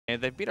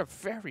And they've been a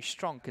very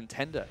strong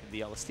contender in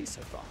the LST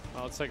so far.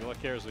 Well, let's take a look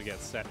here as we get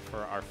set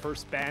for our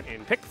first ban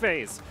in pick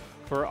phase.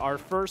 For our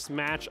first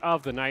match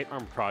of the night,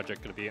 Armor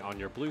Project going to be on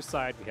your blue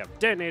side. We have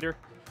Detonator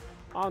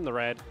on the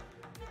red.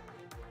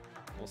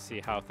 We'll see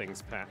how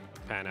things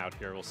pan out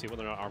here. We'll see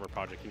whether or not Armor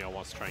Project,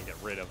 wants to try and get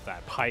rid of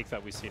that Pike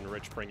that we've seen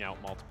Rich bring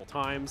out multiple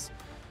times.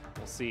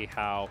 We'll see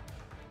how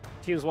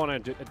teams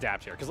want to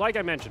adapt here. Because like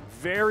I mentioned,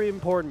 very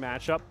important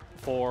matchup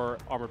for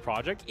Armor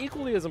Project.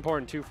 Equally as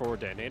important, too, for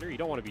Detonator. You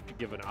don't want to be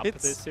giving up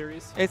this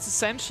series. It's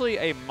essentially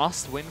a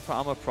must-win for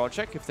Armor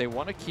Project if they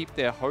want to keep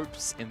their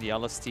hopes in the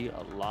LST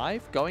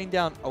alive. Going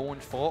down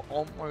 0-4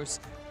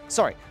 almost...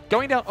 Sorry,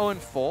 going down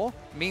 0-4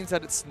 means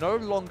that it's no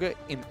longer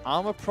in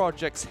Armor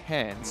Project's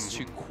hands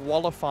to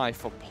qualify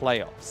for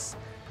playoffs.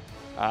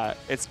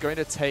 It's going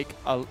to take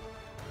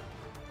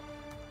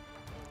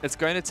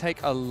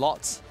a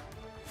lot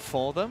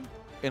for them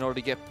in order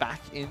to get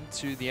back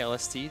into the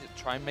LST to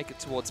try and make it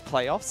towards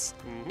playoffs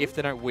if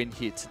they don't win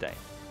here today.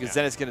 Because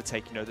then it's going to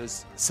take,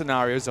 those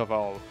scenarios of,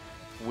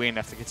 win,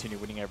 have to continue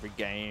winning every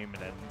game,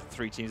 and then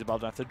 3 teams above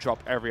them have to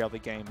drop every other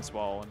game as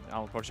well, and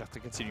Armor Project have to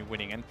continue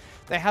winning. And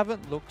they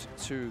haven't looked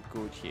too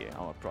good here,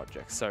 Armor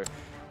Project. So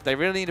they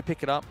really need to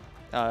pick it up.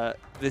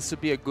 This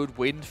would be a good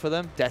win for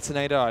them.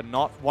 Detonator are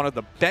not one of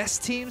the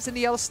best teams in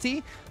the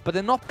LST, but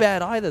they're not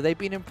bad either. They've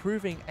been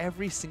improving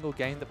every single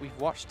game that we've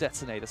watched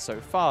Detonator so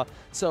far.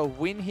 So a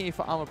win here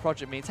for Armor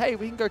Project means, hey,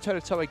 we can go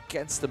toe-to-toe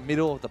against the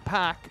middle of the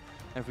pack.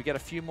 And if we get a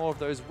few more of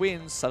those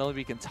wins, suddenly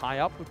we can tie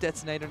up with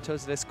Detonator in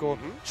terms of their score,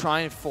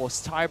 try and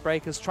force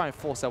tiebreakers, try and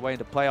force our way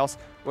into playoffs.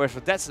 Whereas for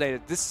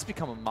Detonator, this has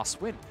become a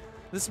must-win.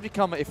 This has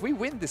become, if we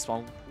win this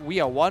one, we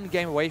are 1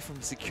 game away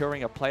from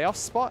securing a playoff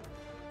spot.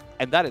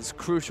 And that is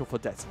crucial for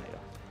Detonator.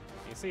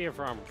 You see here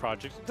for Armor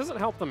Project, it doesn't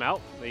help them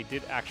out. They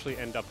did actually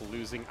end up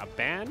losing a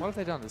ban. What have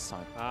they done this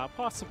time?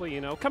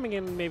 Possibly, coming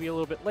in maybe a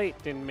little bit late,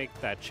 didn't make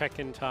that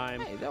check-in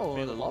time. Hey, they were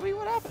in the lobby.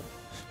 What happened?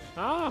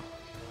 I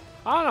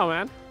don't know,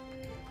 man.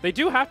 They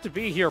do have to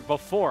be here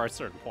before a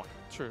certain point.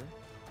 True.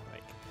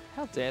 Like,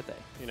 how dare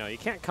they? You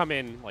can't come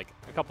in like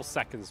a couple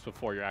seconds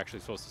before you're actually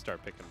supposed to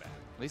start picking ban.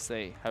 At least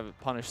they haven't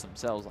punished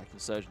themselves like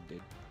Insurgent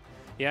did.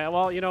 Yeah,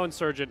 well,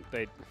 Insurgent,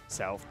 they...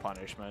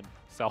 Self-punishment.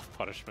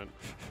 Self-punishment.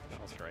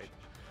 That's right.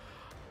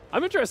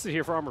 I'm interested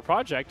here for Armor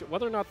Project,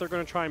 whether or not they're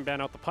going to try and ban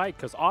out the Pike,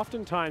 because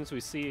oftentimes we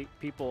see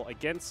people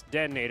against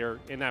Detonator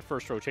in that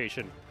first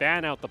rotation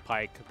ban out the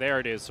Pike. There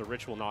it is, so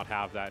Rich will not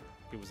have that.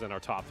 He was in our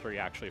top 3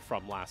 actually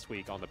from last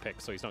week on the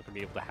pick, so he's not going to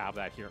be able to have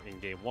that here in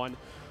Game 1.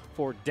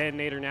 For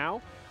Detonator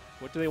now,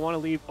 what do they want to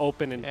leave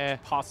open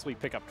and possibly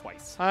pick up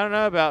twice? I don't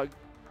know about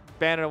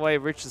banning away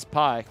Rich's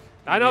Pike.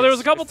 I know there was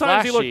a couple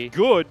times he looked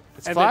good.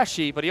 It's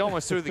flashy, but he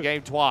almost threw the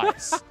game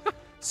twice.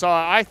 So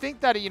I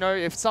think that,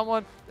 if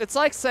someone... It's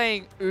like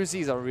saying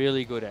Uzi's a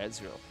really good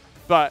Ezreal.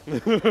 But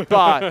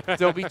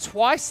there'll be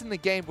twice in the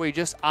game where he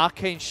just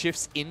arcane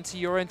shifts into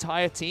your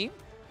entire team,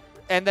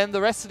 and then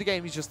the rest of the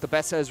game he's just the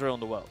best Ezreal in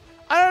the world.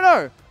 I don't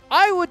know.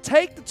 I would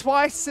take the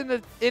twice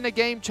in a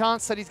game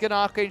chance that he's going to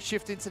arcane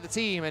shift into the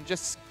team and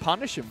just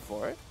punish him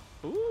for it.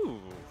 Ooh,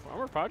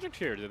 Armor Project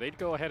here. Did they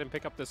go ahead and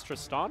pick up this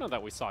Tristana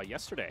that we saw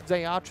yesterday?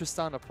 They are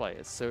Tristana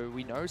players, so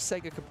we know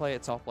Sega can play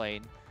at top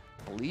lane.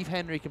 I believe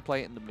Henry can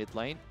play it in the mid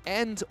lane,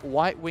 and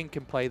White Wing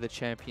can play the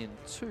champion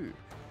too.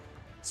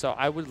 So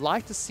I would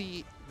like to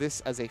see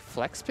this as a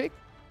flex pick.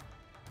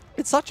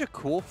 It's such a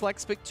cool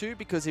flex pick too,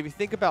 because if you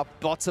think about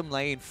bottom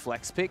lane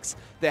flex picks,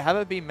 there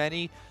haven't been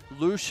many.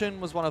 Lucian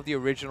was one of the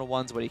original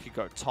ones where he could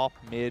go top,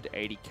 mid,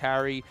 80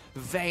 carry.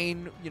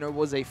 Vayne,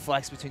 was a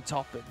flex between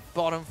top and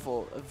bottom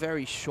for a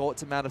very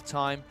short amount of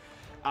time.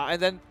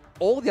 And then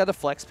all the other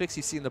flex picks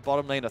you see in the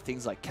bottom lane are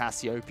things like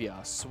Cassiopeia,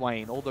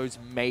 Swain, all those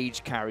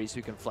mage carries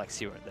who can flex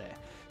here and there.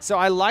 So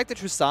I like that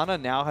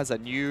Tristana now has a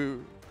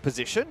new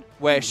position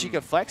where she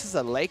can flex as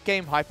a late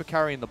game hyper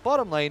carry in the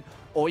bottom lane,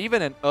 or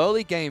even an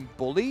early game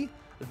bully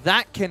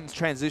that can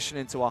transition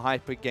into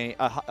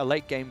a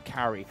late game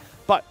carry.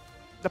 But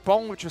the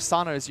problem with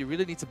Tristana is you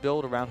really need to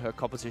build around her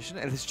composition,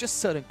 and there's just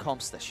certain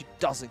comps that she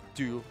doesn't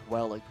do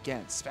well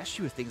against,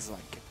 especially with things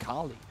like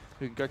Kakali,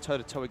 who can go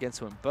toe-to-toe against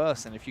her in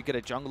burst. And if you get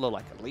a jungler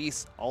like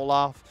Elise,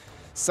 Olaf,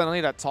 suddenly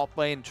that top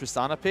lane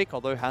Tristana pick,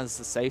 although has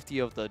the safety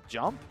of the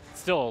jump,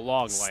 still a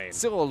long lane.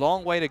 Still a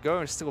long way to go,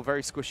 and still a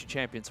very squishy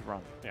champion to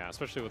run. Yeah,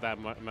 especially with that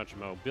much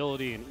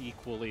mobility and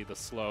equally the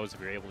slows.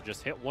 If you're able to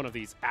just hit one of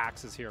these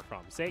axes here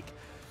from Sake,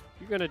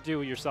 you're going to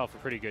do yourself a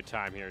pretty good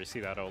time here. You see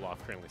that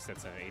Olaf currently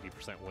sits at an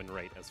 80% win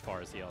rate as far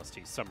as the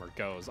LST summer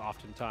goes,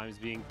 oftentimes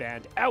being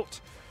banned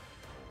out.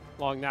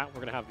 Along that, we're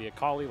going to have the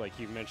Akali, like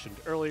you mentioned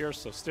earlier,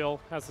 so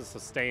still has to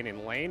sustain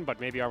in lane, but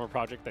maybe Armor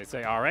Project, they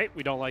say, all right,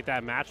 we don't like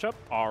that matchup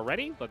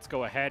already. Let's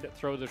go ahead,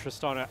 throw the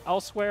Tristana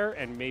elsewhere,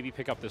 and maybe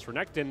pick up this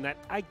Renekton that,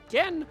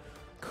 again,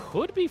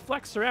 could be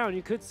flexed around.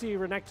 You could see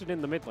Renekton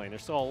in the mid lane.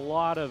 There's still a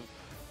lot of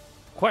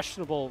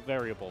questionable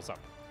variables up.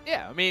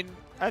 Yeah, I mean,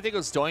 I think it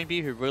was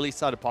Doinby who really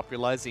started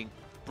popularizing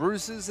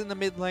bruises in the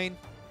mid lane,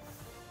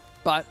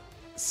 but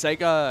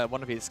Sega,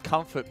 one of his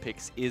comfort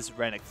picks is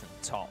Renekton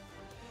top.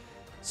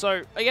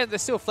 So, again, they're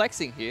still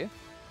flexing here.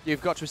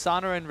 You've got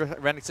Tristana and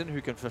Renekton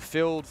who can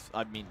fulfill,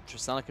 I mean,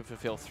 Tristana can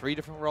fulfill 3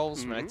 different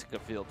roles, Renekton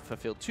can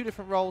fulfill 2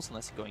 different roles,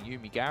 unless you're going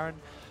Yuumi Garen.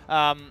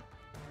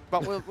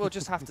 But we'll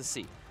just have to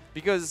see.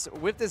 Because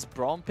with this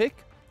Braum pick,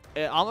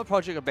 Armor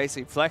Project are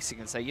basically flexing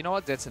and say, you know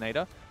what,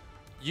 Detonator,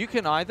 you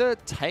can either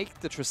take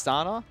the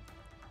Tristana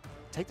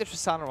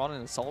on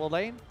in the solo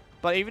lane,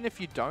 but even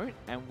if you don't,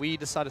 and we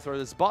decide to throw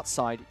this bot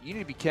side, you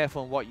need to be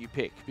careful on what you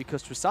pick,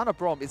 because Tristana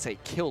Braum is a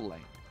kill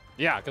lane.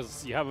 Yeah,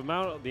 because you have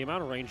the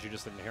amount of range you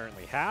just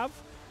inherently have.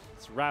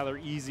 It's rather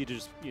easy to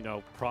just, you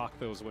know, proc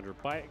those Winter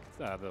Bite,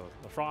 the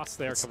Frost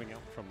there coming out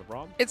from the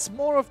Braum. It's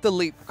more of the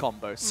leap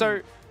combo.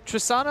 So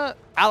Tristana,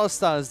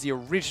 Alistar is the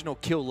original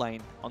kill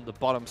lane on the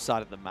bottom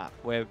side of the map,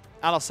 where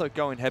Alistar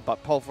going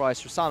headbutt, pulverize,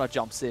 Tristana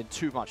jumps in,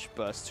 too much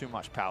burst, too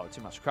much power,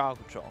 too much crowd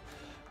control.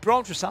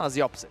 Braum Tristana is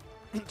the opposite.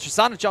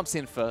 Tristana jumps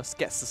in first,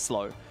 gets the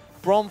slow.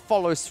 Braum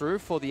follows through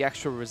for the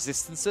extra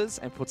resistances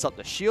and puts up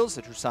the shields,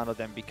 so Tristana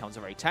then becomes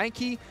very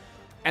tanky.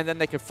 And then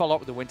they can follow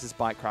up with the Winter's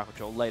Bite crowd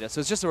control later.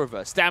 So it's just a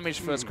reverse. Damage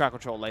first, crowd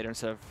control later,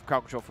 instead of crowd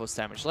control first,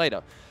 damage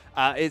later.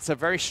 It's a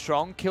very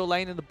strong kill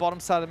lane in the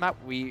bottom side of the map.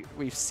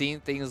 We've seen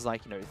things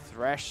like, you know,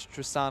 Thresh,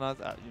 Tristana,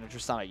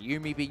 Tristana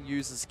Yuumi being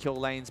used as kill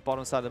lanes,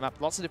 bottom side of the map.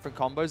 Lots of different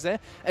combos there.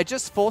 It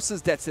just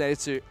forces Detonator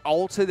to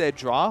alter their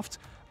draft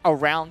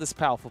around this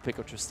powerful pick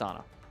of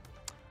Tristana.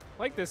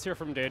 Like this here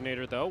from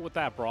Detonator, though, with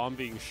that Braum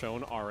being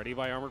shown already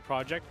by Armored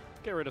Project,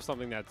 get rid of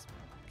something that's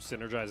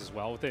synergizes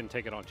well with it and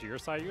take it onto your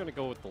side. You're going to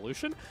go with the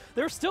Lucian.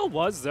 There still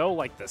was, though,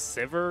 like the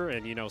Sivir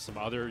and, you know, some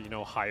other, you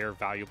know, higher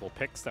valuable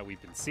picks that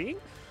we've been seeing.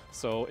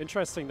 So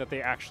interesting that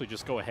they actually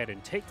just go ahead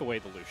and take away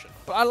the Lucian.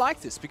 But I like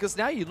this because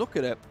now you look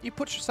at it, you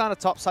put Tristana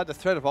top side, the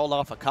threat of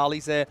Olaf,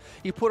 Akali's there.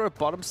 You put her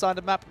bottom side of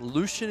the map.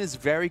 Lucian is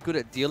very good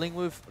at dealing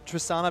with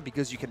Tristana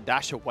because you can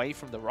dash away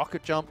from the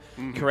rocket jump,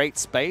 create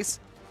space.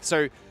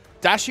 So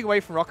dashing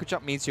away from rocket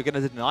jump means you're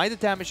going to deny the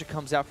damage that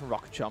comes out from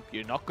rocket jump.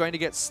 You're not going to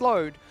get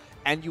slowed,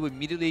 and you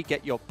immediately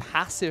get your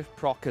passive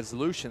proc as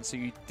Lucian, so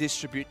you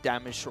distribute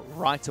damage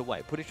right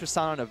away, putting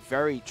Tristana in a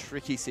very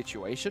tricky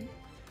situation.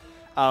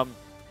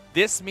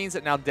 This means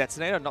that now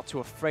Detonator are not too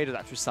afraid of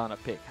that Tristana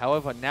pick.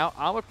 However, now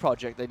Armored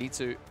Project, they need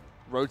to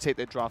rotate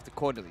their draft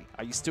accordingly.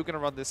 Are you still going to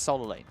run this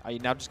solo lane? Are you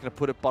now just going to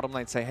put it bottom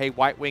lane and say, hey,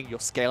 White Wing, your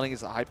scaling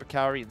is a hyper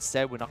carry.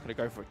 Instead, we're not going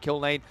to go for a kill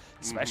lane,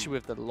 especially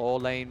with the lore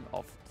lane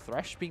of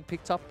Thresh being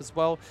picked up as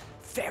well.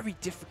 Very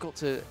difficult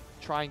to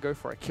try and go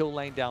for a kill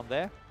lane down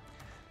there.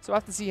 So I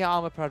have to see how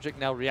Armored Project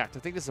now react. I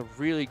think this is a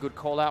really good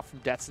call out from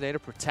Detonator,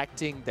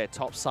 protecting their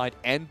top side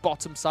and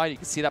bottom side. You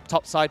can see that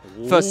top side,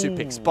 first 2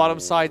 picks, bottom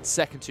side,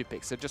 second 2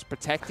 picks. So just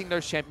protecting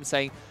those champions,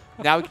 saying,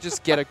 now we can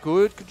just get a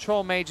good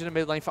control mage in the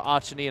mid lane for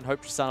Archony and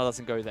hope Tristana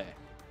doesn't go there.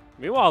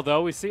 Meanwhile,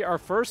 though, we see our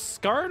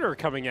first Skarner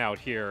coming out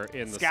here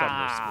in the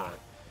summer split.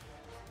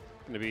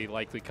 Going to be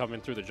likely coming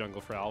through the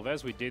jungle for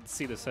Alves. We did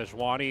see the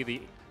Sejuani,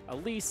 the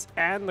Elise,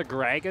 and the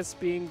Gragas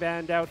being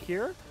banned out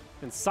here.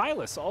 And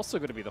Silas also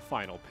going to be the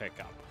final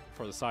pickup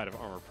for the side of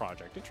Armored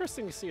Project.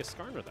 Interesting to see a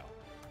Skarner, though.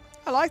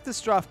 I like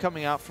this draft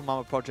coming out from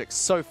Armored Project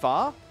so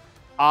far.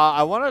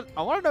 I want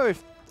to know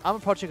if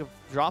Armored Project have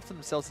drafted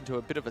themselves into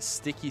a bit of a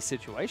sticky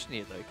situation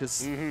here, though,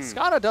 because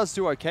Skarner does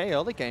do okay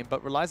early game,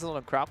 but relies a lot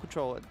on crowd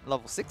control at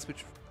level 6,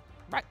 which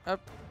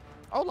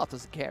Olaf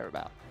doesn't care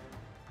about.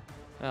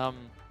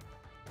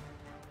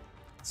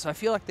 So I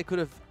feel like they could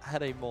have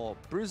had a more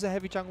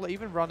bruiser-heavy jungler.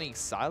 Even running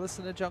Silas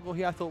in the jungle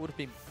here, I thought would have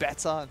been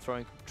better, and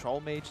throwing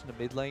Control Mage in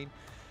the mid lane.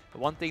 The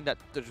one thing that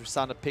the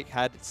Tristana pick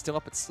had still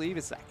up its sleeve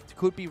is that it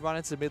could be run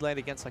into the mid lane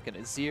against like an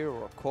Azir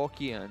or a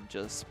Corki and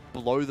just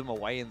blow them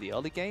away in the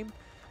early game.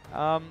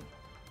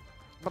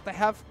 But they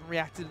have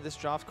reacted to this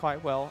draft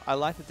quite well. I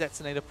like the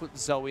Detonator, put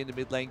Zoe in the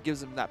mid lane,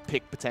 gives them that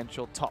pick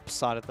potential, top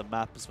side of the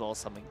map, as well as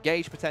some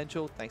engage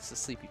potential, thanks to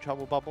Sleepy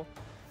Trouble Bubble.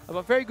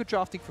 But very good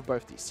drafting for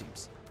both these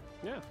teams.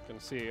 Yeah, going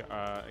to see,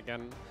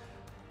 again,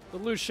 the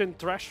Lucian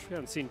Thresh. We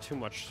haven't seen too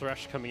much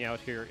Thresh coming out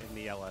here in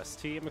the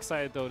LST. I'm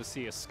excited, though, to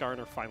see a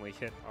Skarner finally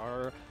hit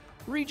our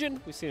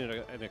region. We've seen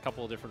it in a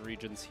couple of different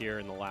regions here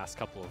in the last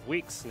couple of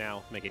weeks,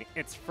 now making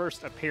its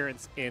first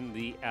appearance in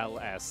the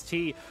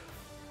LST.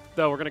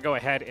 Though we're going to go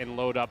ahead and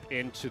load up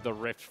into the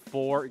Rift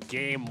for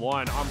Game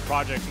 1 on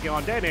Project to get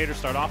on Detonator,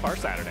 start off our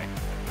Saturday.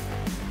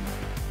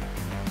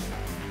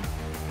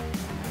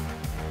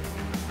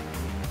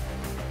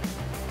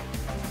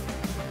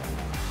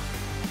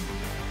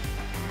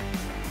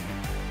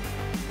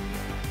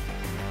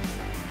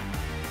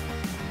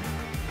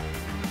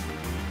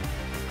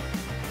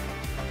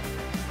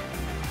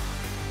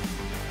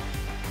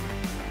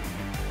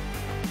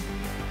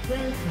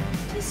 Welcome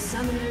to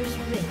Summoner's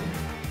Rift.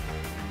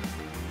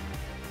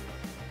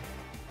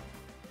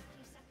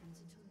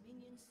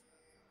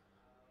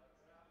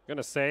 I'm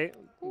gonna say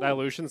that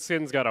Lucian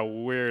skin's got a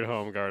weird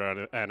home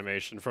guard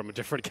animation from a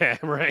different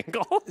camera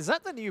angle. Is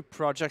that the new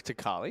Project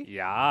Akali?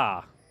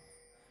 Yeah.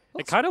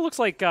 It kind of looks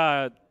like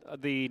the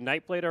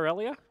Nightblade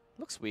Aurelia.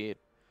 Looks weird.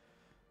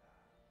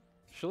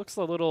 She looks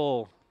a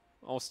little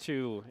almost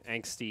too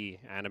angsty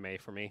anime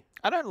for me.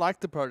 I don't like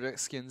the Project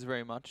skins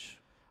very much.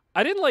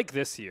 I didn't like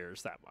this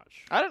year's that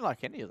much. I don't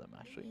like any of them,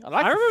 actually.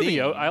 I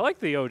remember I like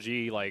the OG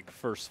like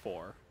first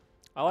 4.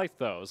 I liked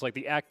those, like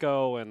the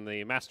Echo and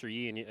the Master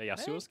Yi and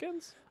Yasuo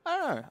skins. I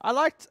don't know.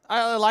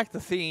 I like the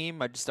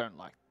theme. I just don't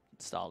like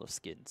the style of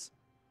skins.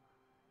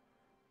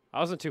 I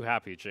wasn't too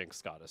happy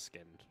Jinx got a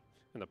skin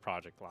in the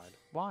project line.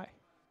 Why?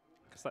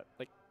 Because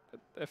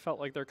it felt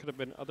like there could have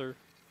been other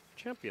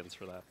champions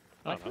for that.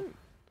 Like who?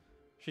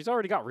 She's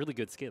already got really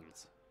good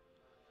skins.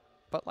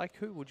 But like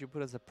who would you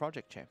put as a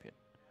project champion?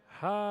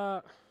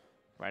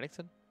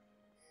 Reddington?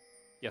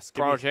 Yes.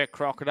 Project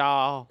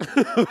Crocodile.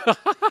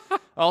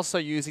 Also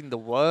using the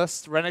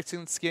worst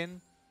Renekton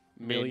skin.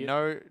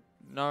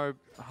 No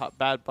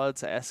bad blood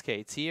to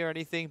SKT or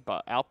anything,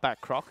 but Outback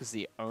Croc is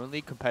the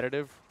only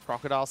competitive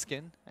Crocodile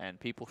skin, and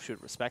people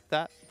should respect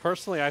that.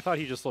 Personally, I thought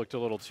he just looked a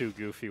little too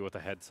goofy with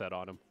a headset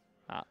on him.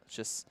 It's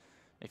just,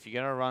 if you're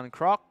going to run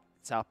Croc,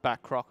 it's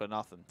Outback Croc or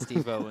nothing.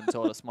 Steve Owen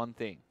taught us one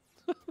thing.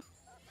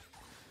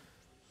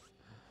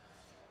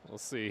 We'll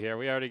see here.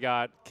 We already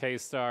got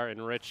K-Star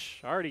and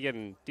Rich already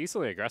getting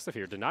decently aggressive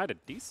here. Denied a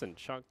decent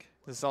chunk.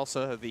 There's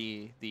also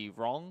the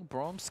wrong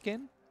Braum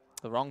skin,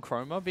 the wrong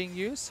chroma being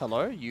used.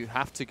 Hello, you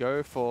have to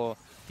go for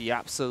the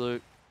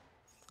absolute...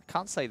 I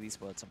can't say these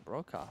words on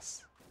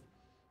broadcast.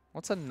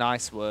 What's a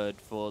nice word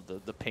for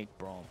the pink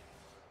Braum?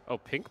 Oh,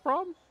 pink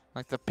Braum?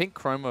 Like the pink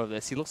chroma of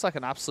this, he looks like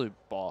an absolute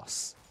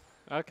boss.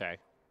 Okay.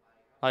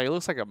 Like he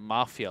looks like a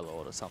mafia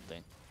lord or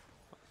something.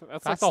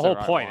 That's like the whole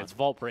point. It's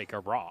Vault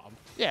Breaker Braum.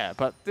 Yeah,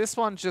 but this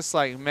one's just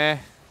like meh.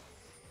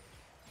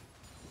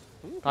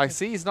 I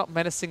see he's not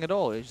menacing at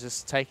all. He's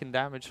just taking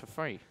damage for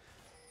free.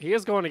 He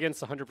is going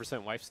against 100%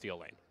 lifesteal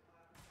lane.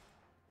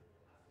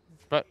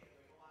 But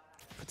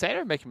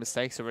Potato making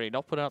mistakes already.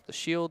 Not putting up the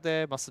shield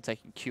there. Must have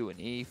taken Q and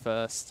E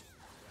first.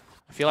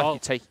 I feel like you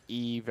take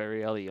E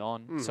very early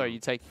on. So you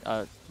take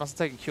must have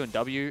taken Q and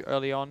W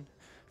early on.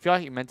 I feel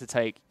like you meant to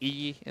take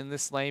E in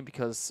this lane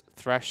because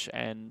Thresh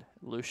and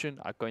Lucian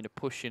are going to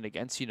push in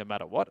against you no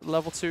matter what.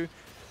 Level 2,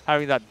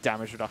 having that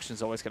damage reduction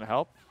is always going to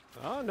help.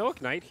 No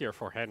Ignite here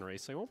for Henry,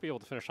 so he won't be able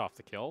to finish off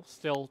the kill.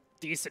 Still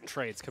decent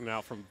trades coming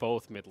out from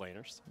both mid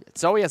laners.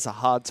 Zoe has a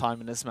hard time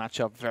in this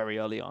matchup very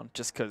early on,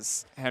 just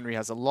because Henry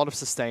has a lot of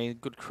sustain,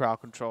 good crowd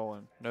control,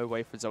 and no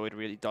way for Zoe to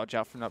really dodge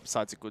out from that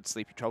besides a good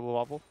Sleepy Trouble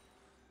bubble.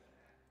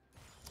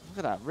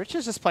 Look at that. Rich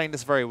is just playing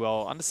this very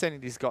well,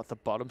 understanding he's got the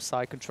bottom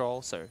side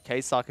control, so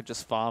K-Star can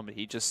just farm, and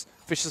he just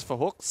fishes for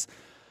hooks.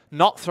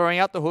 Not throwing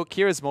out the hook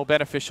here is more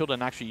beneficial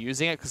than actually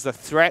using it, because the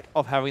threat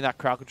of having that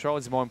crowd control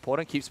is more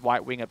important. Keeps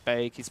White Wing at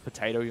bay, keeps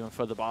Potato even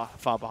further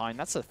far behind.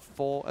 That's a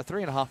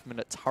 3.5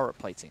 minute turret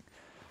plating.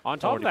 On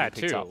top of that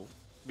too,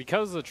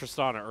 because of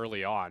Tristana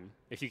early on,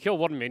 if you kill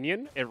one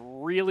minion, it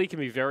really can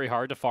be very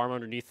hard to farm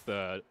underneath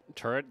the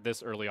turret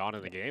this early on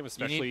in the game,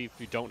 especially if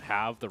you don't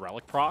have the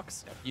relic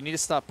procs. You need to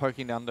start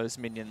poking down those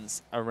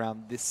minions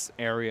around this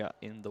area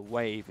in the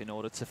wave in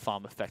order to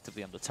farm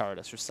effectively on the turret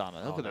as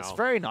Tristana. Look at this.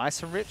 Very nice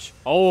from Rich.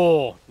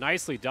 Oh,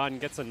 nicely done.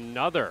 Gets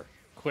another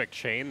quick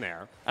chain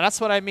there. And that's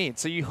what I mean.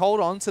 So you hold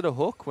on to the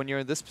hook when you're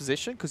in this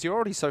position because you're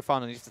already so far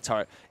underneath the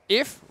turret.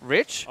 If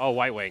Rich... Oh,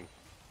 White Wing.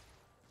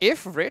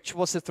 If Rich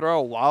was to throw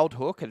a wild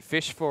hook and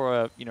fish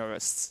for a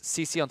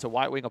CC onto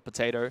White Wing or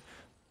Potato,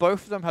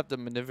 both of them have the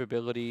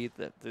maneuverability,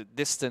 the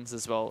distance,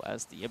 as well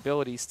as the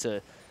abilities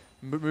to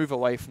move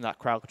away from that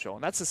crowd control.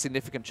 And that's a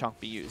significant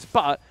chunk to use.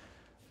 But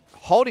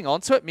holding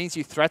onto it means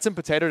you threaten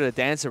Potato to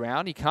dance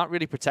around. He can't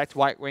really protect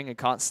White Wing and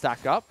can't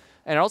stack up.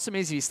 And it also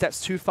means if he steps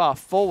too far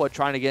forward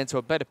trying to get into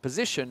a better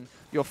position,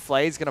 your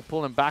Flay's going to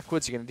pull him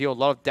backwards. You're going to deal a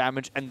lot of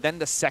damage. And then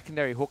the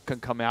secondary hook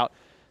can come out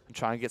and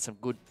try and get some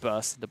good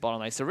bursts in the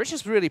bottom lane. So Rich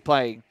is really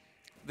playing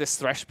this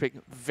Thresh pick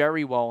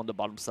very well on the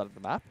bottom side of the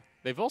map.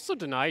 They've also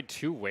denied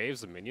 2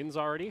 waves of minions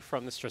already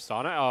from this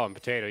Tristana. Oh, and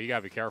Potato, you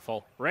gotta be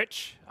careful.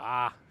 Rich,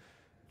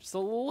 just a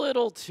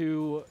little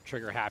too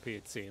trigger happy,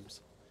 it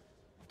seems.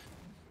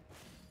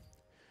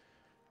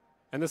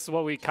 And this is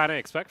what we kind of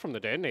expect from the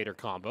Detonator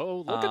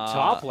combo. Look at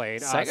top lane.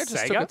 Sega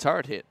just took a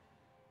turret hit.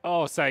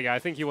 Oh, Sega, I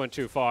think you went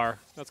too far.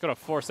 That's gonna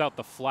force out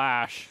the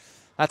flash.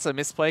 That's a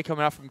misplay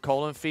coming out from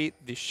Colin Feet.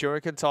 The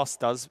Shuriken Toss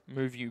does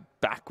move you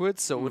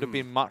backwards, so it would have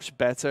been much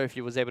better if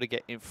you was able to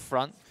get in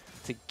front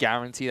to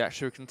guarantee that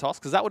Shuriken Toss,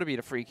 because that would have been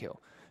a free kill.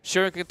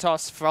 Shuriken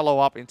Toss, follow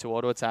up into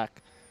auto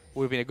attack,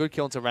 would have been a good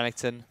kill into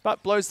Renekton,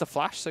 but blows the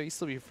flash, so you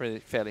still be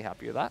fairly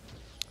happy with that.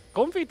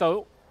 Colin Feet,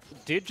 though,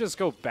 did just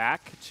go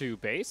back to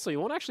base, so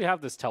you won't actually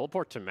have this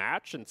teleport to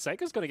match, and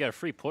Sega's going to get a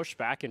free push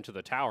back into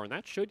the tower, and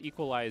that should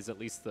equalize at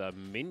least the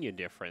minion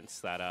difference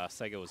that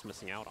Sega was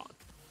missing out on.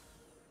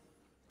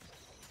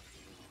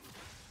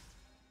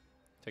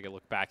 Take a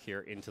look back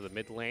here into the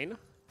mid lane.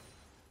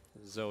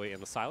 Zoe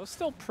and the Silas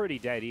still pretty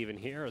dead even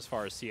here as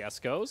far as CS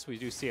goes. We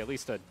do see at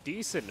least a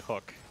decent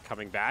hook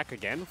coming back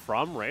again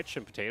from Rich,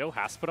 and Potato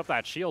has to put up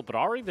that shield, but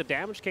already the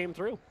damage came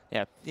through.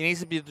 Yeah, he needs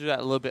to do that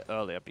a little bit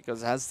earlier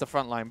because as the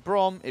frontline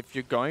Braum, if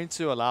you're going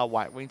to allow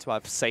White Wing to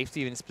have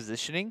safety in his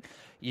positioning,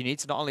 you need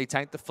to not only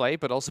tank the flay,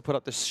 but also put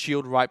up the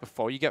shield right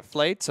before you get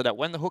flayed so that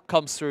when the hook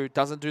comes through, it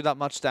doesn't do that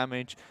much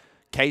damage.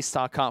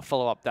 K-Star can't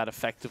follow up that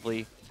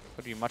effectively.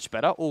 Could be much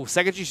better. Oh,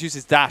 Sega just used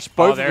his dash.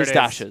 Both of his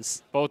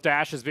dashes. Both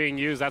dashes being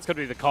used. That's going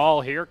to be the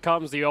call. Here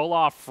comes the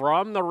Olaf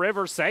from the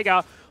river.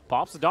 Sega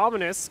pops the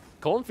Dominus.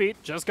 Cold Feet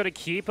just going to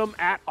keep him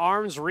at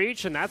arm's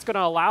reach, and that's going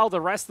to allow the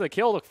rest of the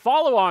kill to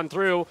follow on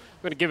through.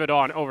 I'm going to give it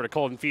on over to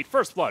Cold Feet.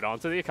 First blood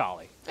onto the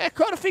Akali. Yeah,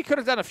 Cold Feet could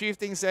have done a few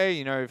things there,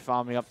 you know,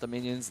 farming up the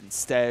minions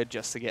instead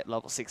just to get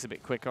level 6 a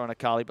bit quicker on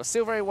Akali, but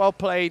still very well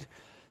played.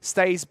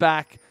 Stays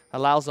back,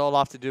 allows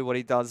Olaf to do what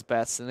he does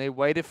best, and they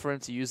waited for him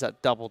to use that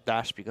double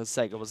dash because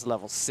Sega was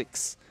level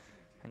 6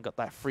 and got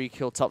that free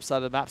kill top side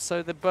of the map.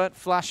 So the burnt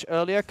flash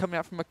earlier coming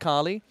out from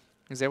Akali, he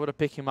was able to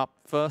pick him up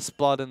first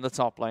blood in the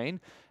top lane,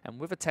 and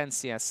with a 10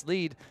 CS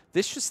lead,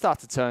 this should start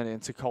to turn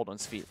into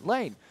Coldon's Feet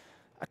lane.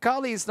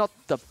 Akali is not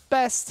the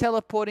best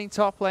teleporting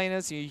top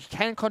laners. You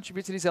can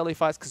contribute to these early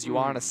fights because you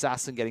are an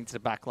assassin. Getting to the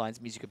back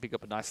lines means you can pick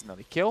up a nice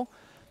another kill.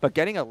 But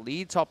getting a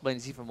lead top lane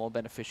is even more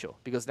beneficial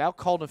because now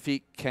Cold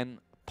Feet can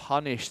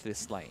punish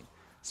this lane.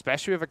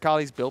 Especially with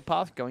Akali's build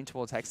path going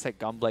towards Hextech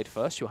Gunblade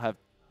first. You'll have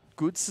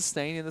good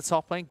sustain in the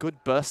top lane,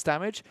 good burst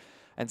damage.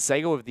 And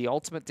Sega with the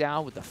ultimate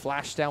down, with the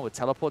flash down, with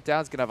teleport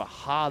down, is going to have a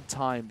hard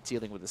time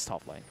dealing with this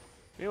top lane.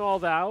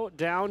 Meanwhile,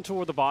 down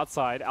toward the bot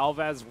side,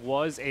 Alvaz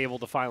was able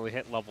to finally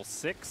hit level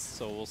 6.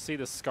 So we'll see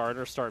the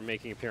Skarner start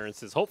making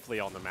appearances,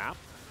 hopefully on the map.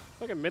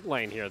 Look at mid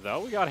lane here,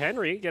 though. We got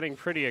Henry getting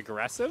pretty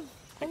aggressive.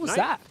 What was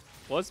that?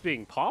 Was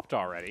being popped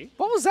already.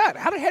 What was that?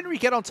 How did Henry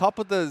get on top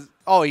of the...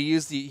 Oh, he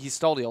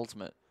stole the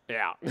ultimate.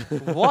 Yeah.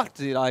 What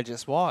did I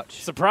just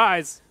watch?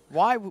 Surprise.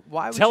 Why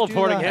would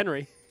teleporting you do that?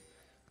 Henry.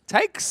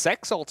 Take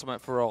Sex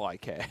ultimate for all I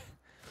care.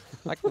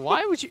 Like,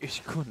 why would you...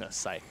 Goodness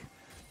sake.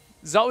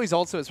 Zoe's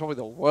ultimate is probably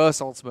the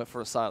worst ultimate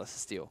for a Silas to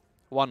steal.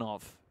 One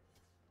of.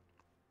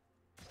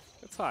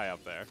 It's high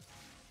up there.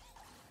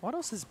 What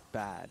else is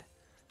bad?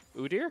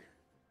 Udyr?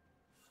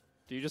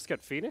 Do you just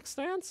get Phoenix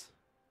stance?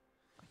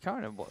 I can't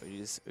remember what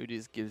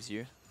Udyr gives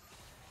you.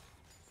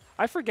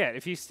 I forget.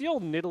 If you steal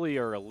Nidalee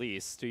or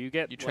Elise, do you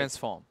get... You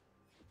transform.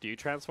 Do you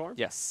transform?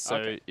 Yes.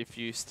 So if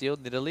you steal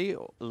Nidalee,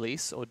 or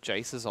Elise, or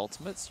Jace's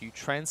ultimates, you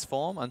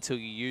transform until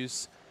you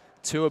use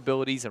 2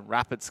 abilities in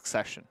rapid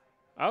succession.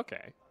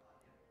 Okay.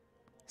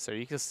 So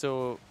you can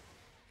still,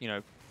 you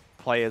know,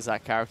 play as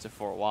that character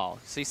for a while.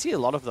 So you see a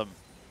lot of them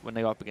when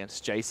they go up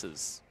against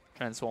Jace's.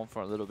 Transform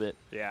for a little bit.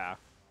 Yeah.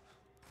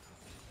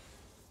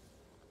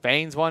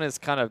 Vayne's one is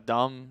kind of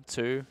dumb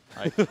too.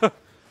 Like,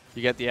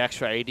 you get the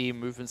extra 80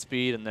 movement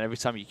speed, and then every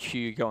time you Q,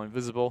 you go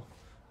invisible,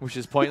 which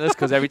is pointless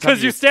because every time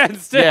you stand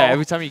still. Yeah,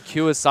 every time you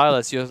Q as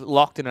Silas, you're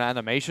locked in an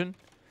animation.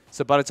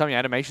 So by the time your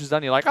animation's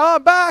done, you're like, oh,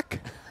 I'm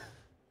back!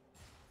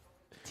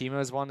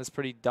 Teemo's one is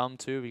pretty dumb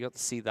too. We got to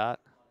see that.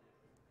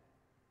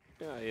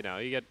 Yeah, you know,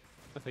 you get,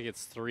 I think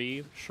it's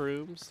 3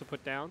 shrooms to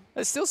put down.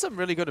 There's still some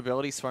really good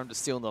abilities for him to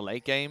steal in the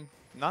late game.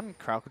 None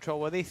crowd control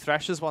worthy.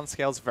 Thresh's one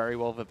scales very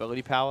well with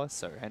ability power,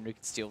 so Henry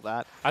can steal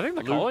that. I think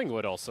the calling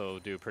would also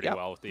do pretty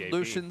well with the AP.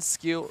 Lucian's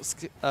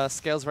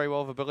scales very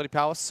well with ability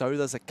power, so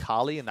does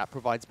Akali, and that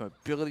provides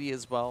mobility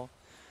as well.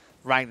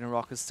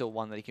 Ragnarok is still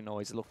one that he can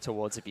always look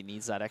towards if he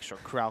needs that extra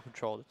crowd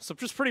control. So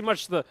just pretty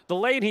much the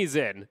lane he's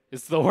in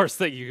is the worst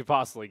thing you could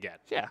possibly get.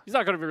 Yeah. He's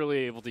not going to be really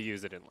able to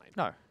use it in lane.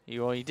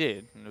 No, he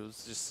did. And it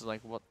was just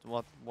like,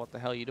 what the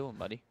hell are you doing,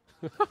 buddy?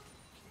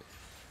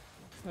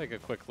 Take a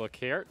quick look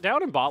here.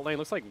 Down in bot lane,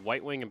 looks like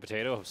White Wing and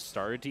Potato have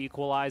started to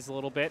equalize a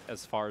little bit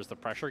as far as the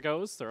pressure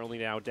goes. They're only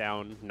now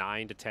down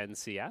 9 to 10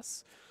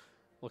 CS.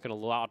 Looking a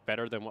lot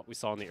better than what we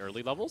saw in the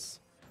early levels.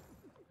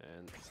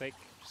 And Sake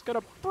just going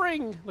to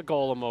bring the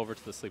Golem over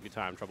to the Sleepy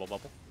Time Trouble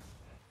Bubble.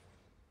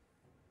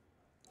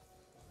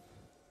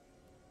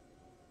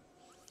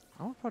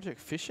 Our project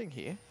fishing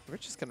here.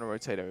 Rich is going to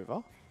rotate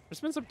over. There's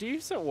been some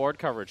decent ward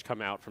coverage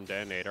come out from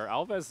Detonator.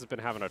 Alves has been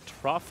having a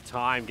tough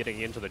time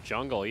getting into the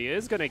jungle. He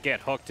is going to get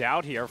hooked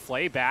out here.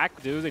 Flay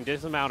back, doing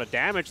this amount of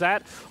damage.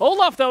 That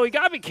Olaf, though, he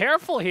got to be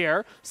careful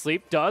here.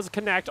 Sleep does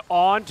connect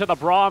on to the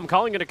Braum.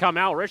 Calling it to come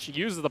out. Rich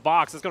uses the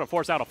box. It's going to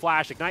force out a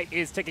flash. Ignite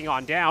is ticking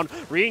on down.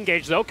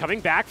 Re-engage, though, coming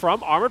back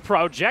from Armored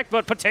Project.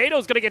 But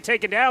Potato's going to get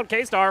taken down.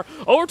 K-Star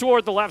over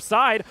toward the left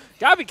side.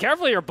 Got to be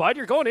careful here, bud.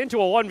 You're going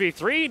into a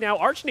 1v3. Now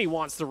Archney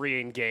wants to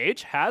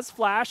re-engage. Has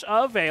flash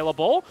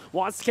available.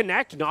 Wants to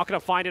connect, not going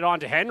to find it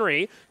onto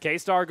Henry.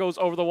 K-Star goes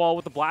over the wall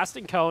with the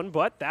blasting cone,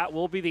 but that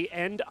will be the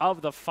end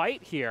of the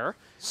fight here.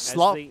 As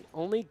they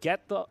only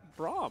get the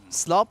Braum.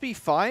 Sloppy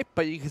fight,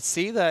 but you can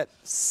see that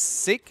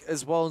Sick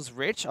as well as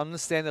Rich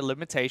understand the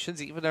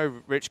limitations. Even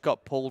though Rich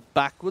got pulled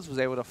backwards, was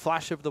able to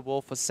flash over the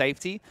wall for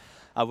safety,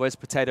 whereas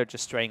Potato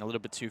just straying a little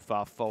bit too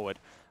far forward.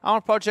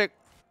 Our project,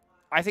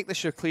 I think they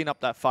should clean up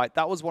that fight.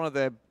 That was one of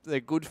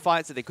the good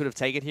fights that they could have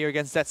taken here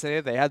against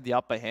Detonator. They had the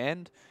upper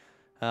hand.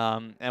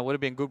 And it would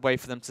have been a good way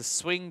for them to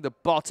swing the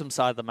bottom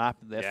side of the map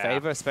in their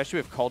favor, especially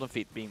with Cold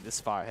Feet being this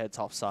far ahead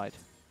top side.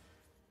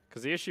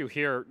 Because the issue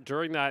here,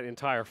 during that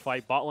entire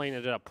fight, bot lane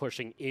ended up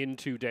pushing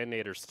into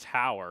Detonator's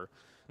tower.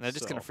 And they're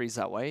just going to freeze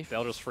that wave.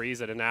 They'll just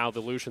freeze it, and now the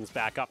Lucian's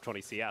back up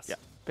 20 CS. Yeah,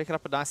 picking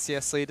up a nice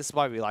CS lead. This is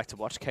why we like to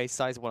watch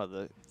K-Size, one of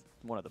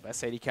the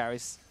best AD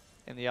carries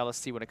in the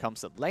LST when it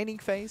comes to the laning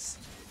phase.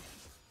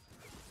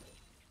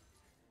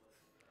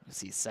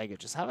 see Sega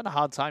just having a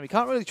hard time. You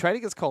can't really trade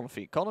against Colin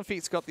Feet. Colin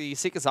Feet's got the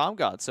Seeker's Arm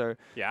Guard, so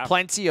Yeah.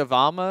 plenty of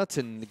armor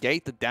to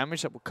negate the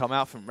damage that will come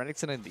out from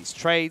Renekton in these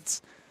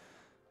trades.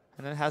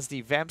 And then it has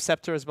the Vamp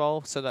Scepter as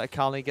well, so that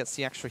Akali gets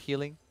the extra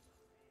healing.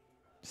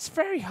 It's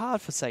very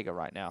hard for Sega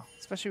right now,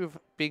 especially with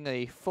being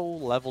a full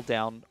level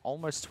down,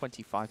 almost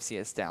 25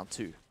 CS down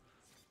too.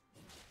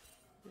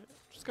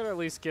 Just going to at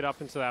least get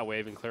up into that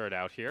wave and clear it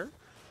out here.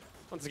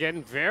 Once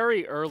again,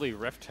 very early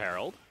Rift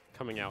Herald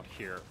coming out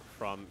here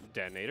from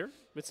Detonator.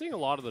 Been seeing a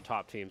lot of the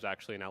top teams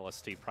actually in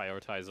LST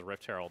prioritize the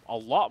Rift Herald a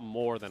lot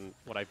more than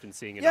what I've been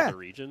seeing in other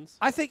regions.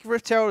 I think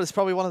Rift Herald is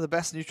probably one of the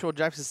best neutral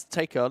objectives to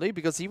take early,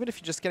 because even if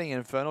you're just getting an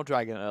Infernal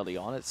Dragon early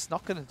on, it's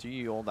not going to do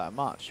you all that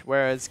much.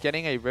 Whereas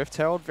getting a Rift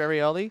Herald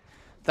very early,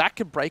 that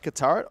could break a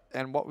turret,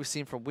 and what we've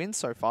seen from Win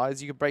so far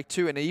is you can break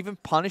 2, and it even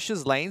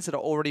punishes lanes that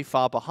are already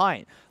far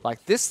behind.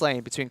 Like this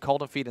lane between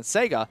Cold and Feet and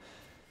Sega,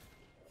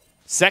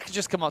 Sek can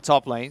just come up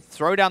top lane,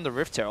 throw down the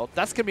Rift Herald.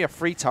 That's going to be a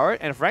free turret,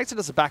 and if Renekton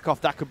doesn't back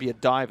off, that could be a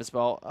dive as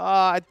well.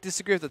 I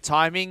disagree with the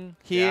timing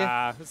here.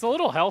 Yeah, it's a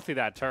little healthy,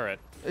 that turret.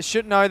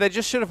 No, they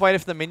just should have waited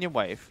for the minion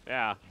wave.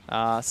 Yeah.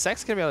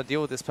 Sek's going to be able to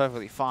deal with this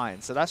perfectly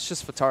fine, so that's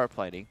just for turret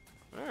plating.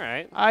 All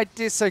right. I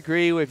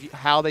disagree with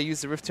how they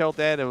used the Rift Herald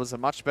there. There was a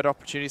much better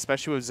opportunity,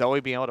 especially with Zoe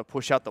being able to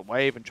push out the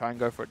wave and try and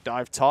go for a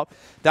dive top.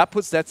 That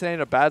puts Detonator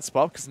in a bad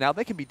spot, because now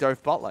they can be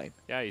dove bot lane.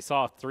 Yeah, you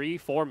saw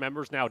 3-4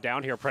 members now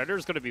down here.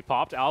 Predator's going to be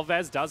popped.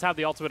 Alves does have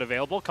the ultimate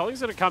available. Culling's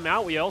going to come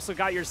out. We also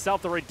got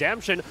yourself the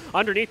redemption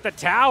underneath the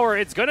tower.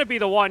 It's going to be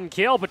the 1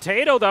 kill.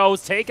 Potato, though,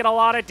 is taking a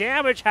lot of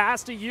damage.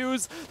 Has to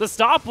use the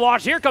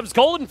stopwatch. Here comes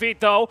Golden Feet,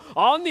 though,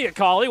 on the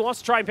Akali. Wants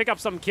to try and pick up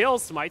some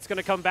kills. Smite's going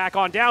to come back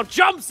on down.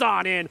 Jumps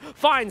on in.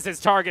 Finds his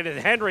target in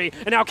Henry.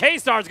 And now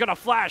K-Star's going to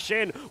flash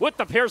in with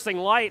the piercing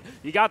light.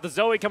 You got the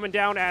Zoe coming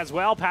down as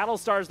well.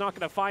 Paddlestar's not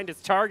going to find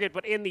its target,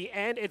 but in the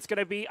end, it's going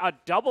to be a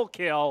double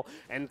kill.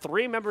 And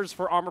 3 members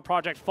for Armor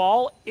Project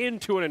fall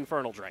into an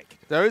Infernal Drake.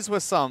 Those were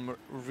some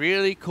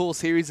really cool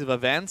series of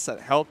events that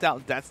helped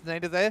out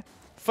Detonator there.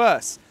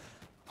 First,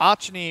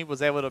 Archony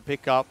was able to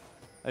pick up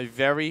a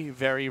very,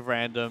 very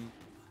random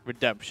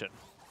redemption.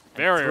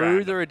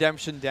 Threw the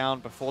redemption down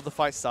before the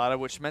fight started,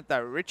 which meant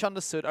that Rich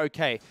understood,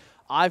 okay,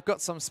 I've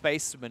got some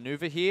space to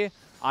maneuver here.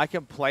 I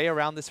can play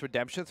around this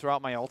redemption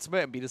throughout my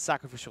ultimate and be the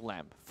sacrificial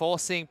lamb,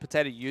 forcing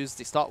Potato to use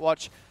the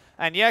stopwatch.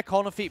 And yeah,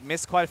 Cold Feet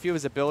missed quite a few of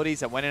his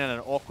abilities and went in at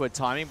an awkward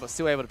timing, but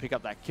still able to pick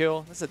up that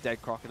kill. This is a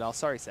dead Crocodile.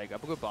 Sorry, Sega,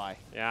 but goodbye.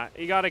 Yeah,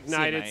 he got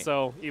ignited,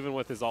 so even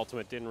with his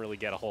ultimate, didn't really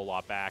get a whole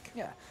lot back.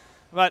 Yeah,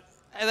 but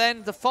and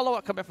then the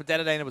follow-up coming from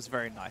Detonator was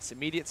very nice.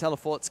 Immediate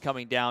teleports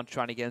coming down,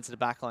 trying to get into the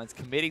backlines,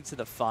 committing to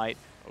the fight.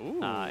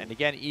 And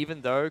again,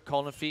 even though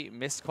Cold Feet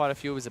missed quite a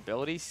few of his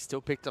abilities, he still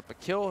picked up a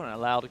kill and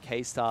allowed a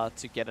K-Star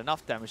to get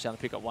enough damage down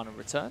to pick up 1 in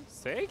return.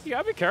 Sake, you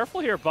gotta be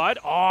careful here, bud.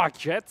 Oh,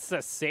 gets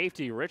a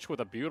safety. Rich with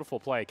a beautiful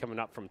play coming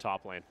up from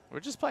top lane.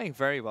 Rich is playing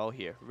very well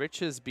here. Rich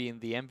has been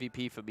the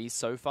MVP for me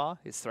so far.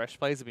 His Thresh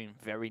plays have been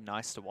very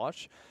nice to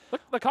watch.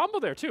 Look, the combo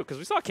there, too, because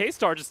we saw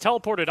K-Star just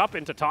teleported up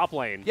into top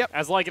lane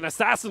as like an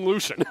assassin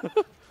Lucian.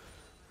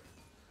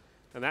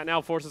 And that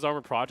now forces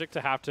Armored Project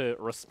to have to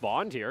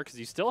respond here, because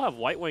you still have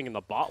White Wing in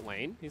the bot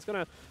lane. He's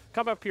going to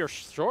come up here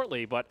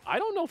shortly, but I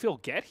don't know if he'll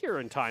get here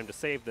in time to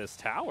save this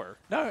tower.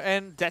 No,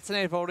 and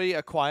Detonator have already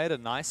acquired a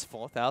nice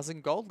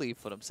 4,000 gold lead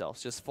for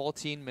themselves. Just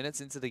 14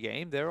 minutes into the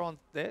game, they're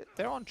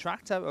on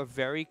track to have a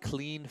very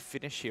clean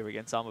finish here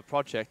against Armored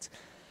Project.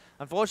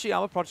 Unfortunately,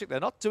 Armored Project, they're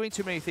not doing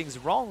too many things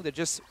wrong. They're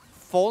just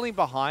falling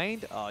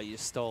behind. Oh, you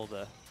stole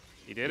the...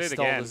 He did it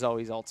stole again. the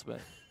Zoe's ultimate.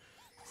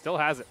 Still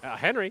has it.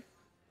 Henry.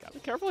 Gotta be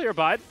careful here,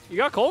 bud. You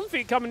got Cold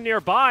Feet coming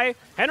nearby.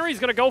 Henry's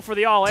going to go for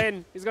the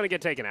all-in. He's going to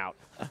get taken out.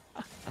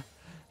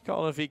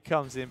 Cold Feet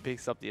comes in,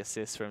 picks up the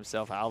assist for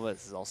himself.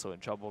 Alves is also in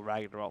trouble.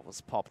 Ragnarok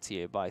was popped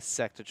here by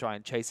Sek to try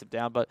and chase him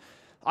down. But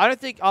I don't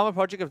think Armored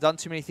Project have done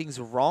too many things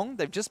wrong.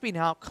 They've just been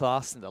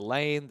outclassed in the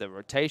lane. The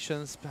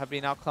rotations have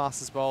been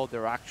outclassed as well.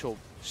 Their actual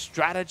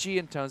strategy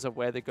in terms of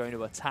where they're going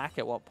to attack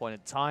at what point in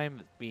time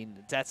has been in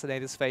the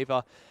Detonator's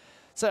favor.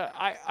 So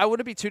I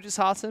wouldn't be too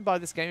disheartened by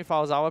this game if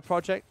I was Armored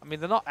Project. I mean,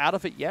 they're not out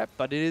of it yet,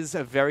 but it is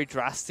a very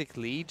drastic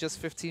lead just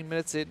 15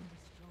 minutes in.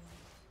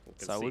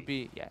 So it would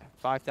be,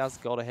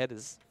 5,000 gold ahead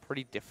is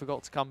pretty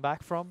difficult to come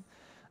back from.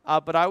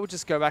 But I would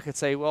just go back and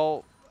say,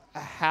 well,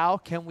 how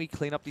can we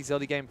clean up these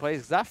early game plays?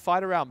 Because that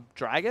fight around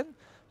Dragon,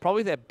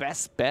 probably their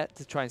best bet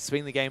to try and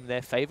swing the game in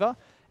their favor.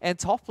 And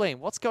top lane,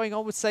 what's going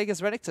on with Sega's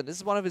Renekton? This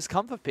is one of his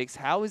comfort picks.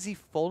 How is he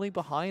falling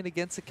behind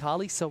against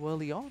Akali so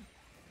early on?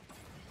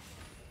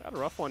 Got a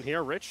rough one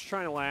here. Rich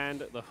trying to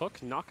land the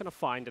hook. Not going to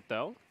find it,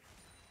 though.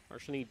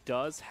 Archony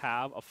does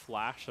have a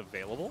flash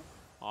available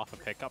off a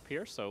pickup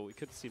here, so we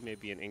could see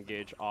maybe an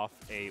engage off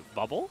a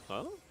bubble.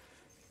 Oh.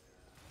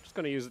 Just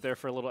going to use it there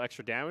for a little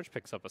extra damage.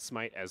 Picks up a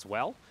smite as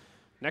well.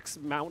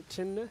 Next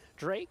Mountain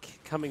Drake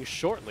coming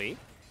shortly.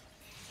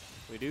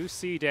 We do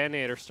see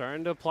Detonator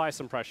starting to apply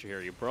some pressure here.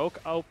 You broke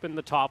open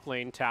the top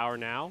lane tower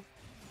now.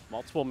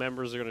 Multiple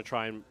members are going to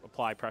try and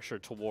apply pressure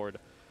toward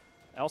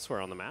elsewhere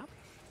on the map.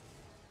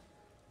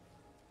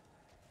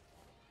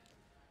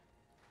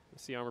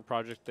 See Armor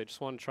Project, they just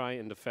want to try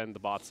and defend the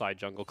bot side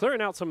jungle,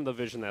 clearing out some of the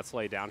vision that's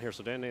laid down here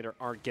so Detonator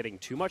aren't getting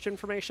too much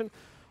information.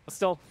 But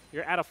still,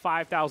 you're at a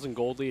 5,000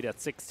 gold lead at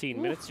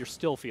 16 minutes. You're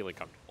still feeling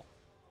comfortable.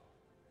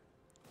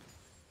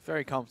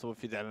 Very comfortable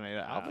with your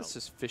Detonator. Alva's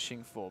just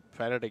fishing for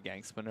Predator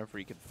ganks whenever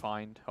he can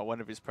find, or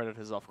one of his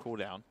Predators off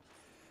cooldown.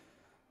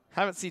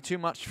 Haven't seen too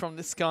much from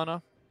this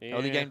Skarner. Yeah.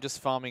 Early game just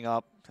farming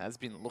up. Has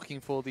been looking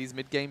for these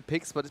mid-game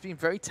picks, but it's been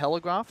very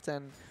telegraphed,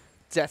 and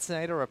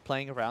Detonator are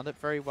playing around it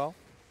very well.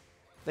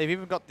 They've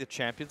even got the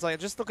champions. Like,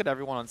 just look at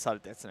everyone on the side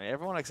of Detonator.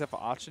 Everyone except for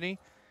Archony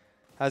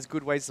has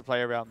good ways to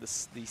play around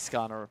these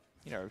Skarner,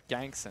 you know,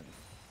 ganks and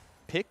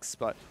picks,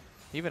 but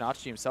even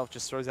Archie himself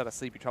just throws out a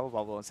Sleepy Trouble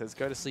Bubble and says,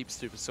 "Go to sleep,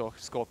 stupid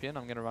Scorpion.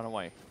 I'm going to run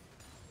away."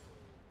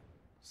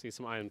 See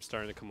some items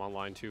starting to come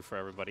online too for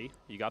everybody.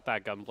 You got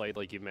that Gunblade,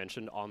 like you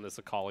mentioned, on this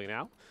Akali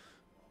now.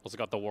 Also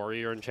got the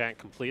Warrior enchant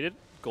completed.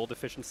 Gold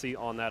efficiency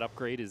on that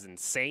upgrade is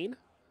insane.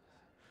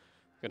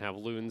 Gonna have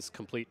Loons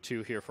complete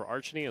 2 here for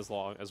Archony as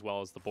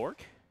well as the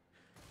Bork.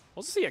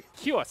 We'll see a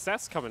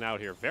QSS coming out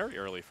here very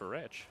early for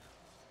Rich.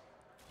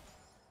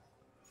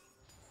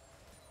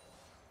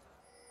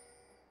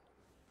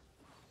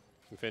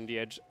 Infinity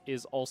Edge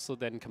is also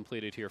then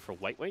completed here for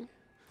White Wing.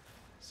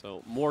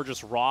 So more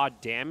just raw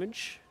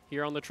damage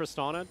here on the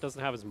Tristana.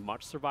 Doesn't have as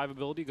much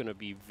survivability. Going to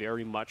be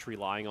very much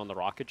relying on the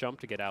rocket jump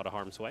to get out of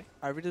harm's way.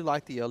 I really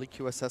like the early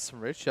QSS from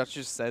Rich. That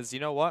just says,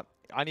 you know what?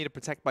 I need to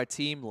protect my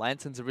team.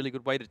 Lantern's a really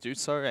good way to do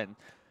so, and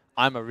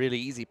I'm a really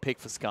easy pick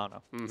for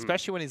Skarner.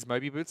 Especially when his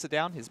Moby boots are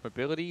down. His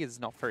mobility is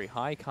not very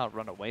high. He can't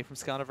run away from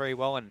Skarner very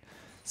well, and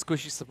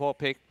squishy support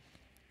pick.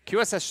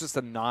 QSS just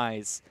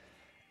denies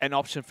an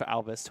option for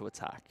Alves to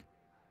attack.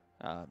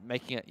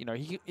 Making it, you know,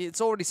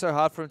 it's already so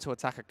hard for him to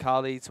attack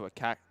Akali, to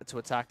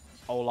attack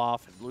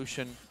Olaf and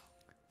Lucian.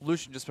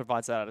 Lucian just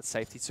provides that out of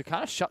safety, so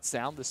kind of shuts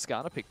down the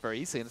Skarner pick very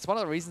easily. And it's one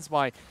of the reasons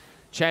why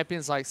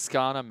champions like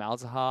Skarner,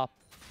 Malzahar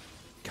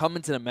come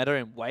into the meta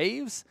in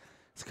waves.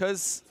 It's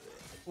because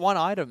one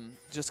item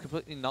just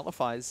completely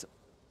nullifies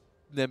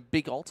the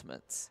big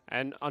ultimates.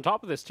 And on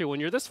top of this too, when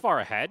you're this far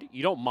ahead,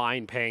 you don't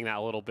mind paying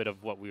that little bit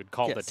of what we would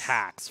call the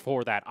tax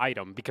for that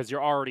item, because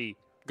you're already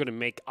going to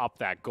make up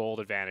that gold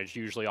advantage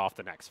usually off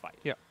the next fight.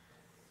 Yeah.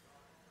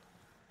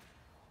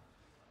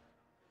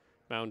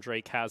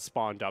 Moundrake has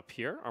spawned up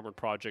here. Armored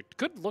Project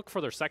could look for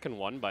their second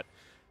one, but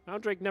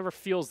Moundrake never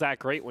feels that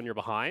great when you're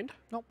behind.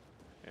 Nope.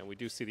 And we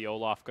do see the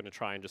Olaf going to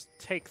try and just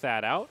take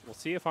that out. We'll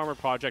see if Armored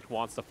Project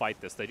wants to fight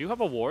this. They do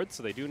have a ward,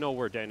 so they do know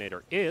where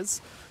Detonator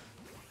is.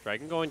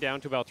 Dragon going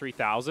down to about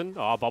 3,000.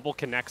 Bubble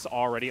connects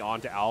already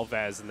onto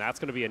Alves, and that's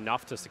going to be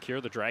enough to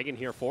secure the Dragon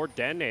here for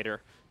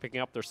Detonator, picking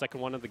up their second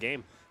one of the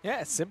game.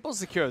 Yeah, simple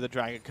secure the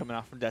Dragon coming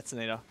out from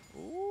Detonator.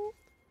 Ooh.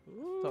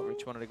 Thought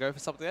Rich wanted to go for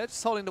something there.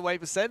 Just holding the wave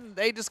percent, and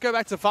they just go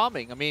back to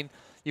farming. I mean,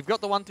 you've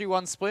got the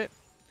 1-3-1 split.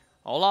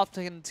 Olaf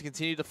to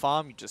continue to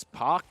farm. You just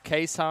park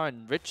Kesar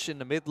and Rich in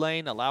the mid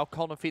lane, allow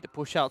Cold Feet to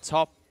push out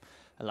top,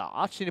 allow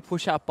Archie to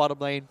push out bottom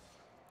lane.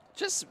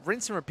 Just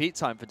rinse and repeat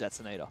time for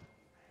Detonator.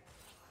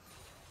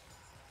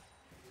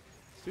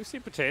 Juicy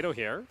Potato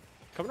here,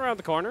 coming around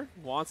the corner,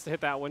 wants to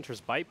hit that Winter's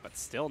Bite, but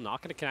still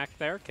not going to connect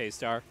there.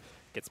 K-Star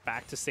gets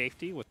back to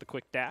safety with the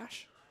quick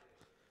dash.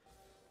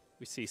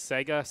 We see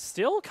Sega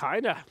still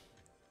kind of...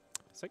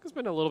 Sega's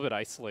been a little bit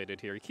isolated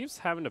here. He keeps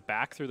having to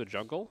back through the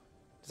jungle.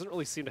 Doesn't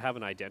really seem to have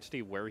an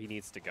identity where he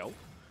needs to go.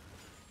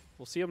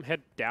 We'll see him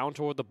head down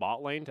toward the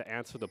bot lane to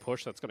answer the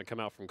push that's going to come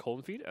out from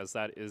Golden Feet, as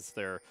that is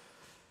their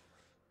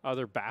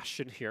other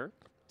bastion here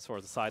as far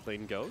as the side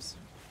lane goes.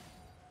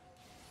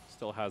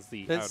 Still has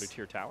the outer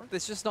tier tower.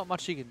 There's just not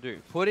much you can do.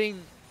 Putting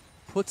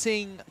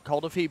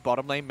Golden Feet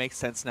bottom lane makes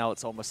sense now.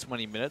 It's almost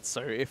 20 minutes.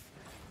 So if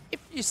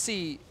you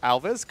see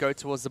Alves go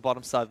towards the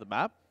bottom side of the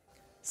map,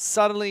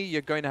 suddenly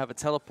you're going to have a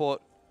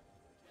teleport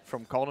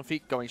from Golden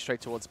Feet going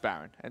straight towards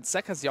Baron. And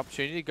Sek has the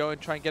opportunity to go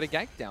and try and get a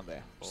gank down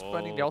there. Just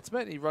burning the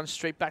ultimate. He runs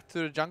straight back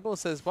through the jungle and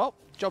says, well,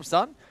 job's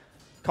done.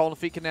 Golden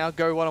Feet can now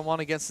go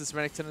one-on-one against this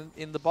Renekton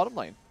in the bottom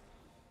lane.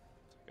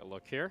 Take a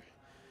look here.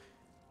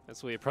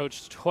 As we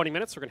approach 20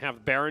 minutes, we're going to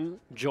have Baron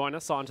join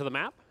us onto the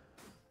map.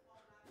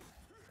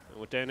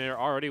 And with Detonator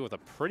already with a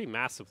pretty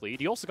massive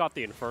lead. He also got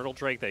the Infernal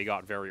Drake that he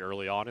got very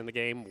early on in the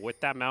game with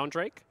that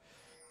Moundrake.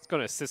 It's going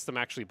to assist them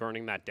actually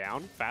burning that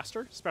down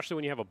faster, especially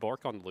when you have a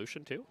Bork on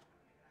Lucian too.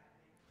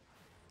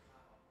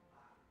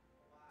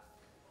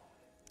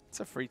 It's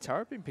a free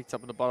turret being picked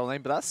up in the bottom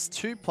lane, but that's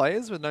 2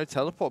 players with no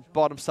teleport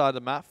bottom side of the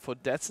map for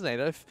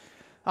Detonator. If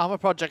Armor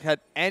Project had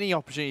any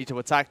opportunity to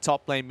attack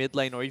top lane, mid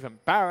lane, or even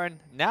Baron,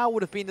 now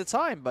would have been the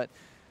time, but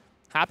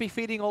happy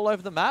feeding all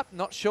over the map,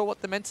 not sure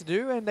what they're meant to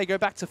do, and they go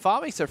back to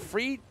farming, so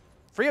free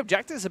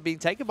objectives are being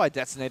taken by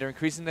Detonator,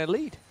 increasing their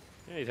lead.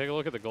 Yeah, you take a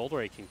look at the gold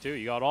raking too.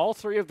 You got all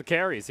 3 of the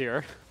carries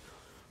here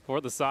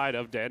for the side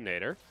of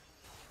Detonator.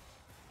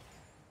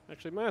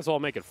 Actually, might as well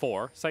make it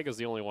 4. Sega's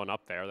the only one up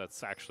there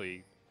that's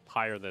actually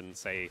higher than,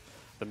 say,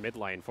 the mid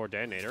lane for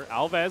Detonator.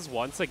 Alves,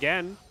 once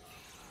again,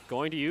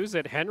 going to use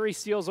it. Henry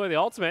steals away the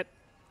ultimate.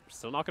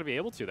 Still not going to be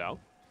able to, though.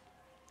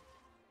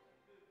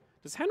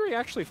 Does Henry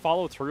actually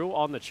follow through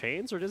on the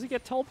chains, or does he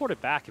get teleported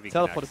back if he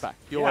Teleported connects? back.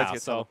 You always get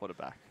teleported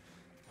back.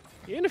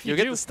 Even if you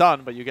get the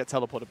stun, but you get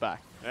teleported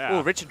back. Yeah.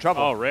 Oh, Rich in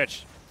trouble. Oh,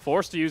 Rich.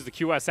 Forced to use the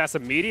QSS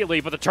immediately,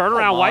 but the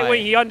turnaround White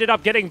Wing, he ended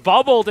up getting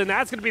bubbled, and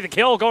that's going to be the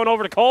kill going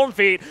over to Cold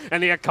Feet.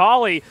 And the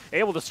Akali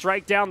able to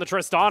strike down the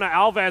Tristana.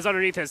 Alves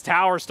underneath his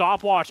tower.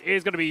 Stopwatch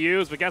is going to be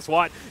used, but guess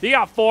what? You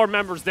got 4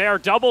 members there.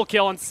 Double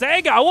kill. And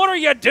Sega, what are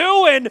you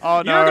doing?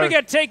 Oh, no. You're going to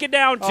get taken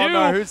down, too. Oh,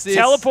 no. Who's this?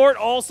 Teleport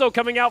also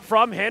coming out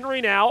from Henry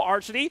now.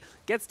 Archity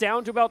gets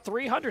down to about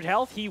 300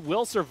 health. He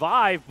will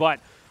survive, but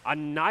a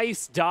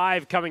nice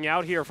dive coming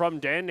out here from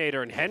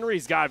Detonator, and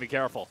Henry's got to be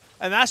careful.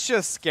 And that's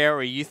just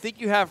scary. You think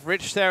you have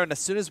Rich there, and as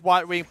soon as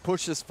White Wing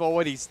pushes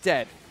forward, he's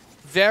dead.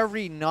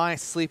 Very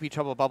nice Sleepy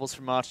Trouble Bubbles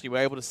from Archie. Were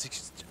able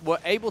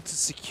to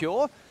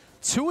secure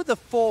 2 of the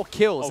 4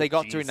 kills they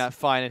got during that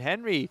fight. And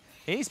Henry,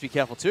 he needs to be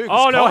careful too.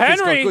 Oh no,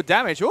 Henry got good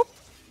damage. Oop.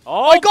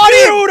 Oh, I got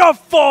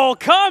beautiful!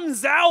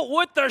 Comes out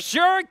with the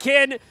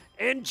shuriken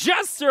and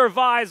just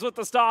survives with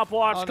the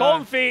stopwatch. Oh, Cold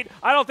no. Feet,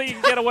 I don't think he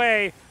can get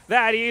away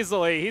that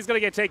easily. He's going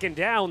to get taken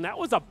down. That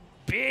was a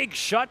big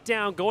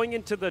shutdown going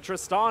into the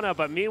Tristana,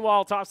 but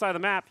meanwhile, top side of the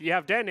map, you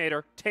have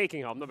Detonator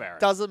taking home the Baron.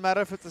 Doesn't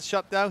matter if it's a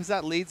shutdown, because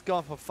that lead's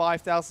gone from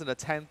 5,000 to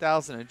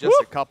 10,000 in just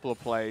a couple of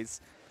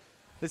plays.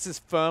 This is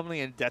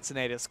firmly in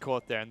Detonator's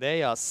court there, and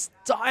they are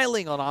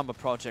styling on Armor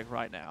Project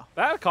right now.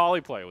 That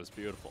Akali play was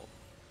beautiful.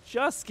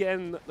 Just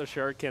getting the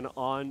shuriken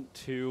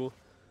onto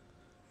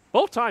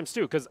both times,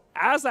 too, because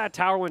as that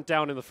tower went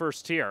down in the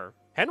first tier,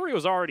 Henry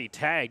was already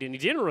tagged, and he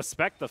didn't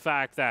respect the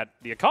fact that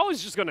the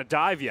Akali's just going to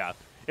dive you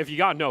if you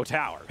got no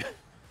tower.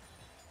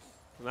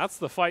 And that's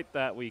the fight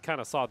that we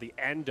kind of saw the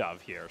end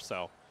of here.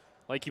 So,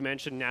 like you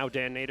mentioned, now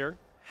Detonator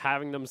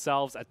having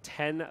themselves a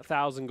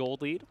 10,000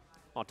 gold lead.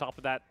 On top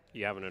of that,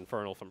 you have an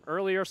Infernal from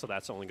earlier, so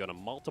that's only going to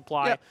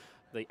multiply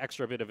the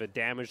extra bit of a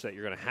damage that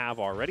you're going to have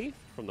already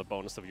from the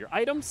bonus of your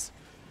items.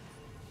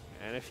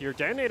 And if you're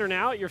Detonator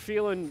now, you're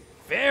feeling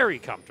very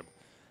comfortable.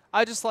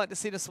 I just like to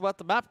see this about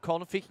the map.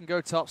 Colnify can go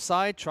top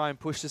side, try and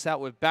push this out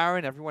with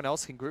Baron. Everyone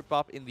else can group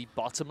up in the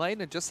bottom lane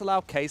and just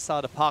allow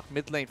K-Star to park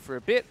mid lane for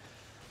a bit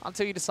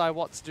until you decide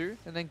what to do,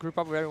 and then group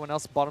up with everyone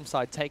else bottom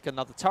side, take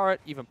another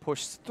turret, even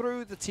push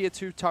through the tier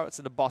 2 turrets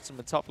in the bottom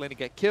and top lane to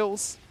get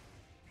kills.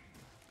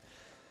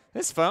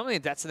 This firmly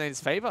in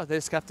Detonator's favor. They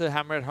just have to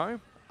hammer it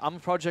home. Armor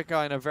Project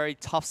are in a very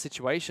tough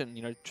situation.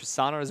 You know,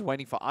 Tristana is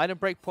waiting for item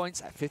break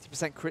points. At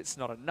 50% crits,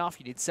 not enough.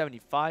 You need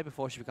 75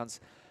 before she becomes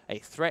a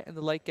threat in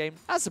the late game.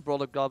 As a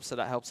Brawler Glob, so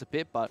that helps a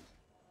bit, but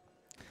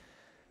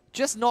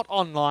just not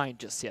online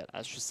just yet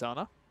as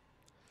Tristana.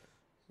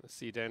 Let's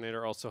see,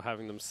 Detonator also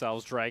having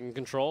themselves Dragon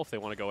Control if they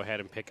want to go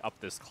ahead and pick up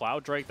this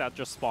Cloud Drake that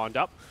just spawned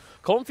up.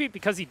 Cold Feet,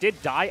 because he did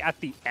die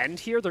at the end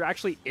here, there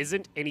actually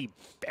isn't any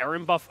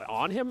Baron buff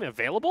on him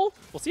available.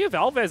 We'll see if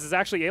Alves is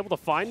actually able to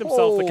find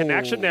himself the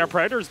connection there.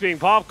 Predator's being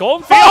popped.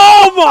 Cold Feet,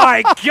 oh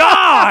my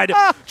god!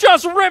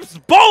 Just rips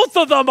both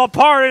of them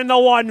apart in the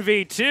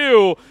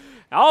 1v2.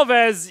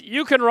 Alves,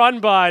 you can run,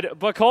 bud,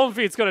 but Cold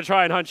Feet's going to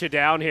try and hunt you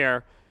down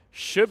here.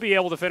 Should be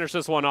able to finish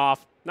this one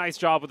off. Nice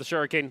job with the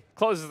Shuriken.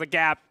 Closes the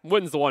gap,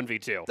 wins the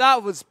 1v2.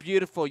 That was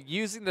beautiful.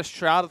 Using the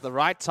Shroud at the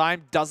right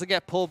time, doesn't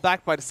get pulled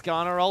back by the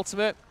Skarner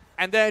ultimate,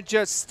 and then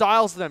just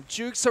styles them.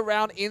 Jukes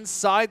around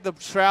inside the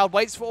Shroud,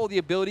 waits for all the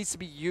abilities to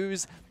be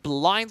used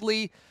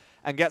blindly,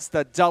 and gets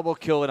the double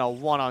kill in a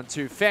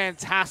 1-on-2.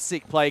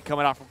 Fantastic play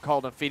coming up from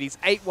Cold and Feet. He's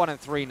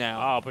 8-1-3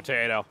 now. Oh,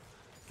 Potato.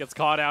 Gets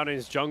caught out in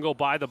his jungle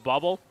by the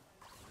bubble.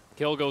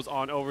 Kill goes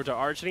on over to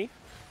Archony.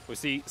 We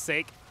see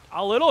Sake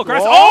a little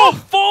aggressive. Whoa. Oh,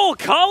 full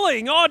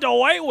culling onto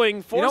White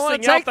Wing,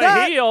 forcing out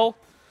the heal.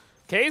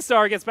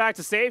 K-Star gets back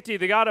to safety.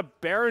 They got a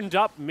Baroned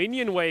up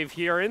minion wave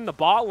here in the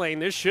bot lane.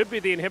 This should be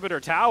the inhibitor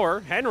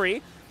tower.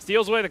 Henry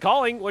steals away the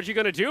calling. What you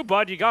gonna do,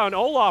 bud? You got an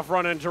Olaf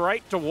running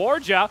right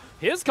towards you.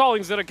 His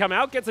calling's gonna come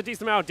out, gets a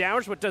decent amount of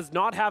damage, but does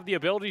not have the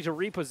ability to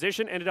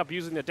reposition. Ended up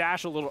using the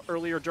dash a little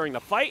earlier during the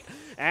fight.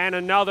 And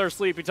another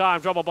Sleepy Time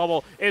Trouble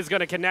Bubble is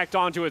gonna connect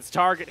onto its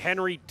target.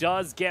 Henry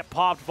does get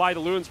popped by the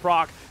Loons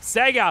proc.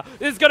 Sega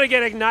is gonna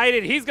get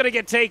ignited. He's gonna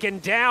get taken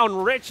down.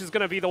 Rich is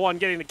gonna be the one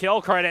getting the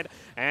kill credit.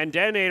 And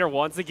Detonator,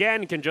 once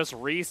again, can just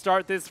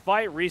restart this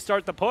fight,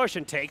 restart the push,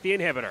 and take the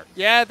inhibitor.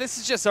 Yeah, this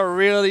is just a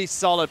really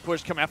solid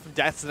push coming out from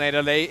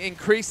Detonator. They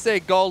increased their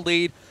gold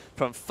lead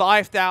from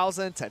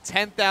 5,000 to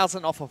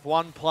 10,000 off of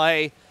one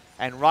play.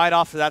 And right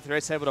after that,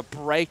 they're able to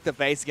break the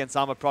base against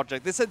Armor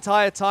Project. This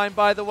entire time,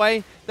 by the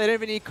way, they don't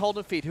even need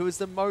Cold Feet, who is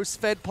the most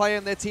fed player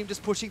in their team,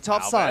 just pushing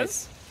top side.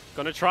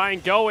 Gonna try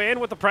and go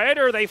in with the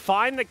Predator. They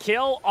find the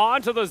kill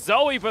onto the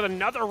Zoe, but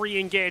another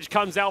re-engage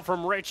comes out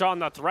from Rich on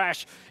the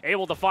Thresh.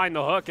 Able to find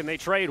the hook, and they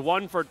trade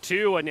 1 for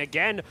 2. And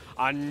again,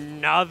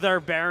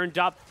 another Baroned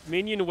up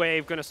minion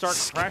wave gonna start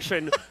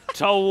crashing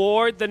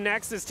toward the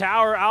Nexus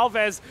Tower.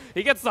 Alves,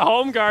 he gets the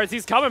home guards.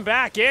 He's coming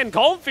back in.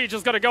 Coldfeet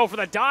just going to go for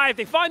the dive.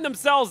 They find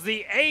themselves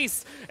the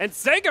ace, and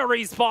Sega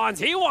respawns.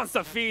 He wants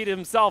to feed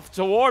himself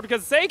toward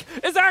because Sake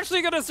is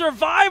actually going to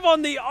survive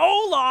on the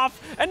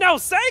Olaf, and now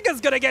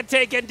Sega's going to get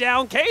taken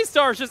down.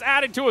 K-Star's just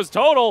adding to his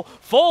total.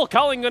 Full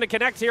culling going to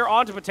connect here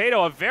onto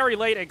Potato. A very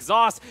late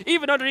exhaust.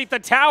 Even underneath the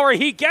tower,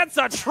 he gets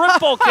a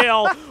triple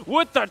kill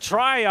with the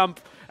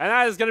Triumph, and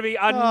that is going to be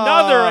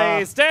another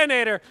ace.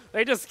 Detonator,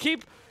 they just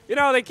keep... You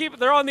know,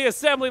 they're on the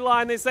assembly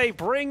line. They say,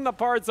 bring the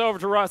parts over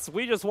to us.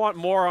 We just want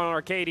more on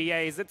our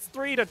KDAs. It's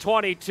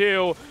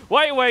 3-22.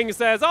 White Wing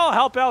says, I'll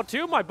help out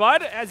too, my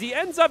bud, as he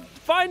ends up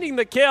finding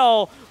the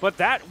kill. But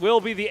that will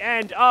be the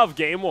end of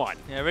game 1.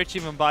 Yeah, Rich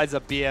even buys a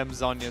BM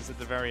Zonias at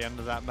the very end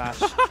of that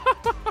match.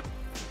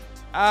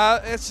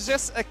 It's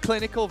just a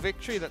clinical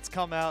victory that's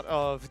come out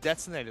of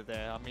Detonator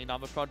there. I mean,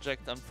 Armor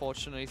Project,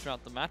 unfortunately,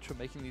 throughout the match were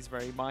making these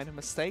very minor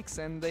mistakes,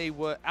 and they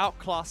were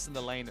outclassed in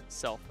the lane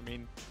itself. I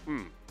mean...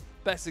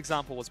 Best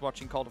example was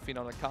watching Coldfeet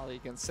on Akali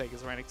against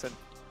Sega's Renekton.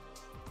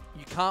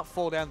 You can't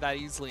fall down that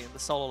easily in the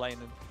solo lane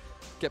and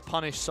get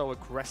punished so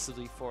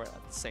aggressively for it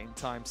at the same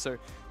time. So,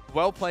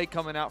 well played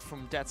coming out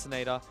from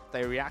Detonator.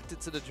 They reacted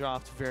to the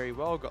draft very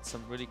well, got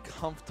some really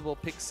comfortable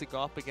picks to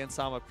go up against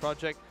Armor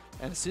Project.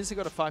 And as soon as they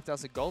got a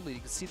 5,000 gold lead, you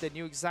can see they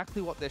knew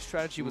exactly what their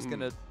strategy was going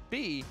to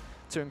be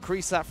to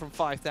increase that from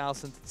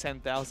 5,000 to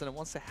 10,000. And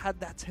once they had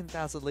that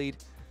 10,000 lead,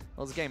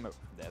 well, it's a game over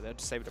there. They're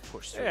just able to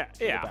push through.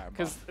 Yeah,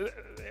 because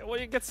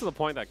when it gets to the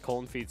point that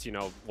Coldfeet's,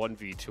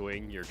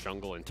 1v2ing your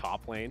jungle and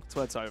top lane, that's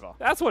when it's over.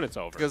 That's when it's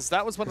over. Because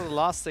that was one of the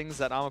last things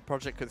that Armor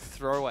Project could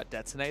throw at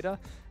Detonator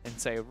and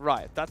say,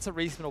 right, that's a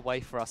reasonable way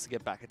for us to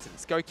get back into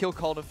this. Go kill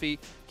Coldfeet,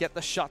 get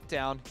the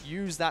shutdown,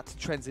 use that to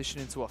transition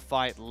into a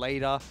fight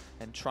later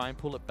and try and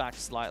pull it back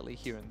slightly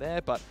here and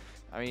there. But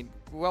I mean,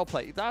 well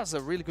played. That was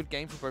a really good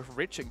game for both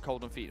Rich and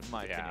Coldfeet, in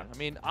my opinion. I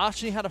mean,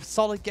 Archie had a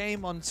solid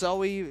game on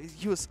Zoe.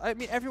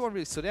 Everyone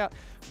really stood out.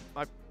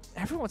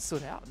 Everyone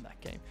stood out in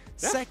that game.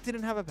 Yeah. Sek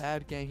didn't have a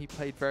bad game. He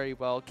played very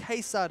well.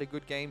 K-Star had a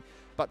good game.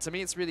 But to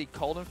me, it's really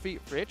Coldfeet,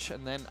 Rich,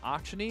 and then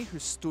Archie who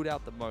stood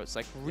out the most,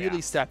 like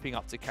really stepping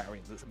up to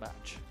carrying this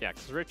match. Yeah,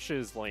 because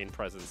Rich's lane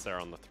presence there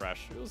on the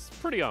Thresh, it was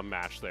pretty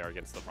unmatched there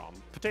against the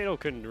problem. Potato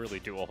couldn't really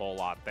do a whole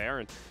lot there,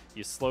 and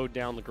you slowed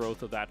down the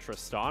growth of that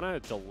Tristana.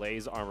 It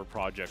delays Armor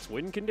Project's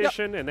win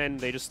condition, and then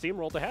they just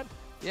steamrolled ahead.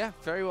 Yeah,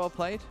 very well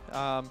played.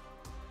 I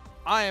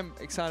am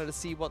excited to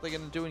see what they're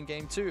going to do in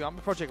Game 2.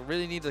 Armor Project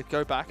really need to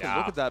go back and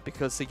look at that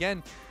because,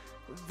 again,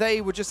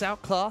 they were just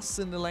outclassed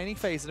in the laning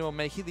phase and they were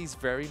making these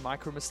very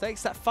micro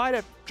mistakes. That fight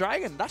at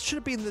Dragon, that should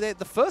have been the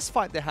first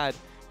fight they had,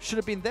 should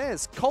have been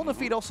theirs.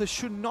 Coldfeet also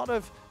should not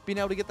have been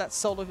able to get that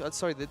solo,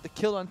 the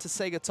kill onto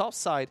Sega top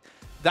side.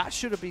 That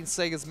should have been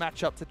Sega's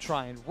matchup to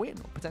try and win,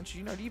 or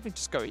potentially, even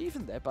just go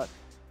even there, but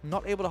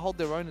not able to hold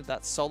their own at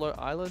that solo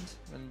island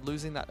and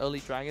losing that early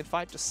Dragon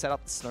fight just set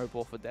up the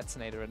snowball for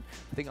Detonator, and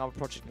I think Armor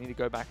Project need to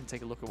go back and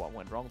take a look at what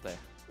went wrong there.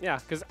 Yeah,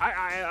 because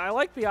I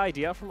like the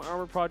idea from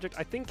Armor Project.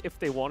 I think if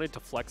they wanted to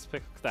flex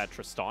pick that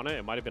Tristana,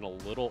 it might have been a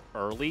little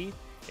early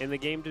in the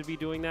game to be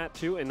doing that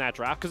too in that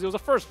draft because it was a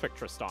first pick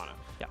Tristana.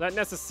 Yeah. Not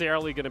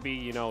necessarily going to be,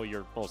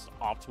 your most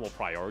optimal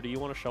priority you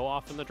want to show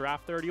off in the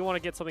draft there. Or do you want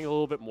to get something a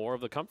little bit more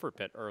of the comfort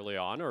pit early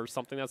on or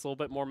something that's a little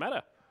bit more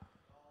meta?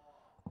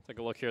 Take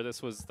a look here.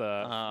 This was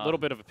the little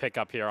bit of a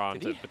pickup here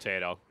onto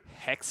Potato.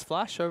 Hex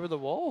Flash over the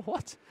wall?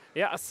 What?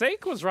 Yeah,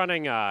 Sake was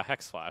running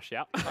Hex Flash,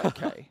 yeah.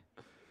 Okay.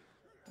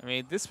 I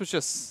mean, this was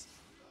just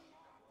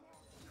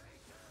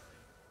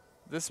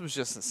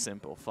a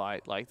simple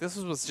fight. Like, this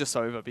was just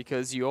over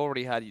because you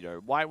already had,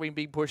 White Wing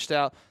being pushed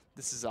out.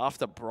 This is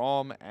after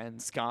Brom and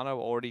Skarner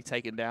were already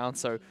taken down.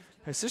 So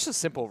it's just a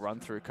simple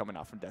run-through coming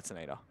up from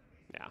Detonator.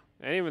 Yeah,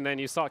 and even then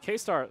you saw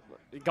K-Star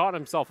got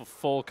himself a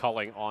full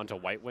culling onto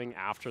White Wing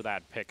after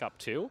that pickup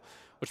too,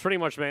 which pretty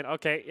much meant,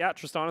 okay, yeah,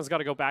 Tristana's got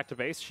to go back to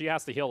base. She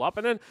has to heal up.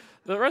 And then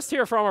the rest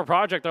here from our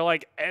project, they're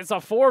like, it's a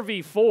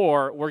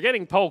 4v4. We're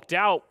getting poked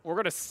out. We're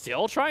going to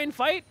still try and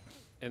fight?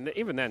 And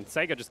even then,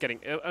 Sega just getting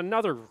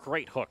another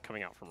great hook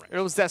coming out from Rich. It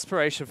was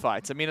desperation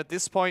fights. I mean, at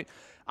this point,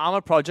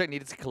 Armor Project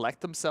needed to collect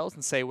themselves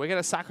and say, we're going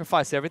to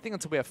sacrifice everything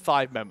until we have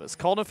 5 members.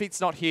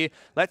 Coldfeet's not here.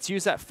 Let's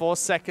use that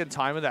 4-second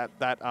timer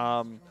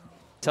that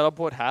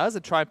Teleport has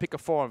and try and pick a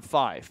 4 on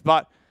 5.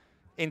 But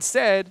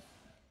instead,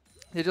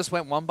 they just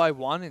went 1 by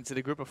 1 into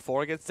the group of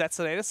 4 against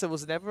Detonator, so it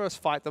was never a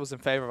fight that was in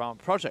favor of Armor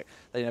Project.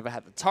 They never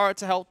had the turret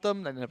to help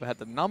them, they never had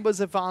the numbers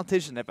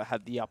advantage, they never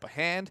had the upper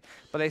hand,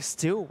 but they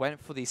still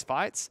went for these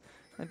fights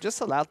and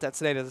just allowed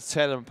Detonator to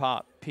tear them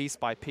apart piece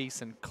by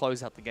piece and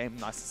close out the game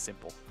nice and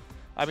simple.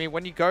 I mean,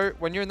 when you're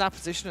in that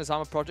position as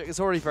Armor Project, it's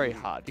already very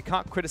hard. You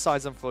can't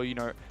criticize them for,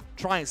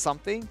 trying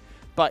something.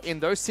 But in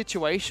those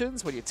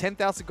situations where you're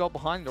 10,000 gold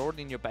behind, you're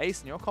already in your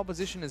base, and your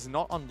composition is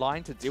not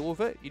online to deal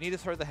with it, you need to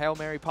throw the Hail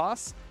Mary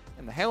pass.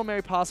 And the Hail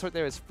Mary pass right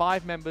there is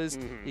 5 members.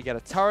 You get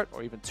a turret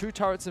or even 2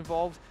 turrets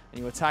involved,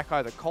 and you attack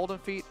either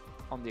Coldfeet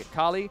on the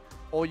Akali,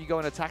 or you go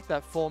and attack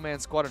that 4-man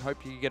squad and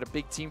hope you get a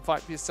big team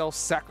fight for yourself,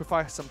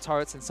 sacrifice some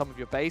turrets in some of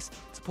your base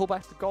to pull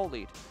back the goal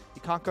lead.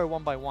 You can't go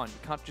 1 by 1. You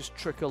can't just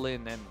trickle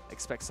in and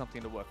expect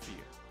something to work for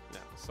you. Yeah,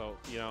 so,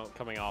 you know,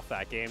 coming off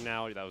that game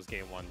now, that was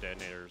game 1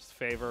 Detonator's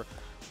favor,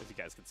 as you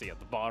guys can see at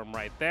the bottom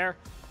right there.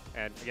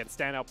 And again,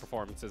 standout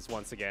performances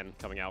once again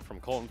coming out from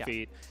Colton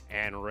Feet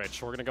and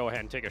Rich. We're going to go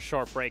ahead and take a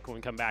short break. When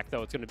we come back,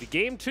 though, it's going to be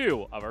game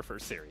 2 of our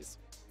first series.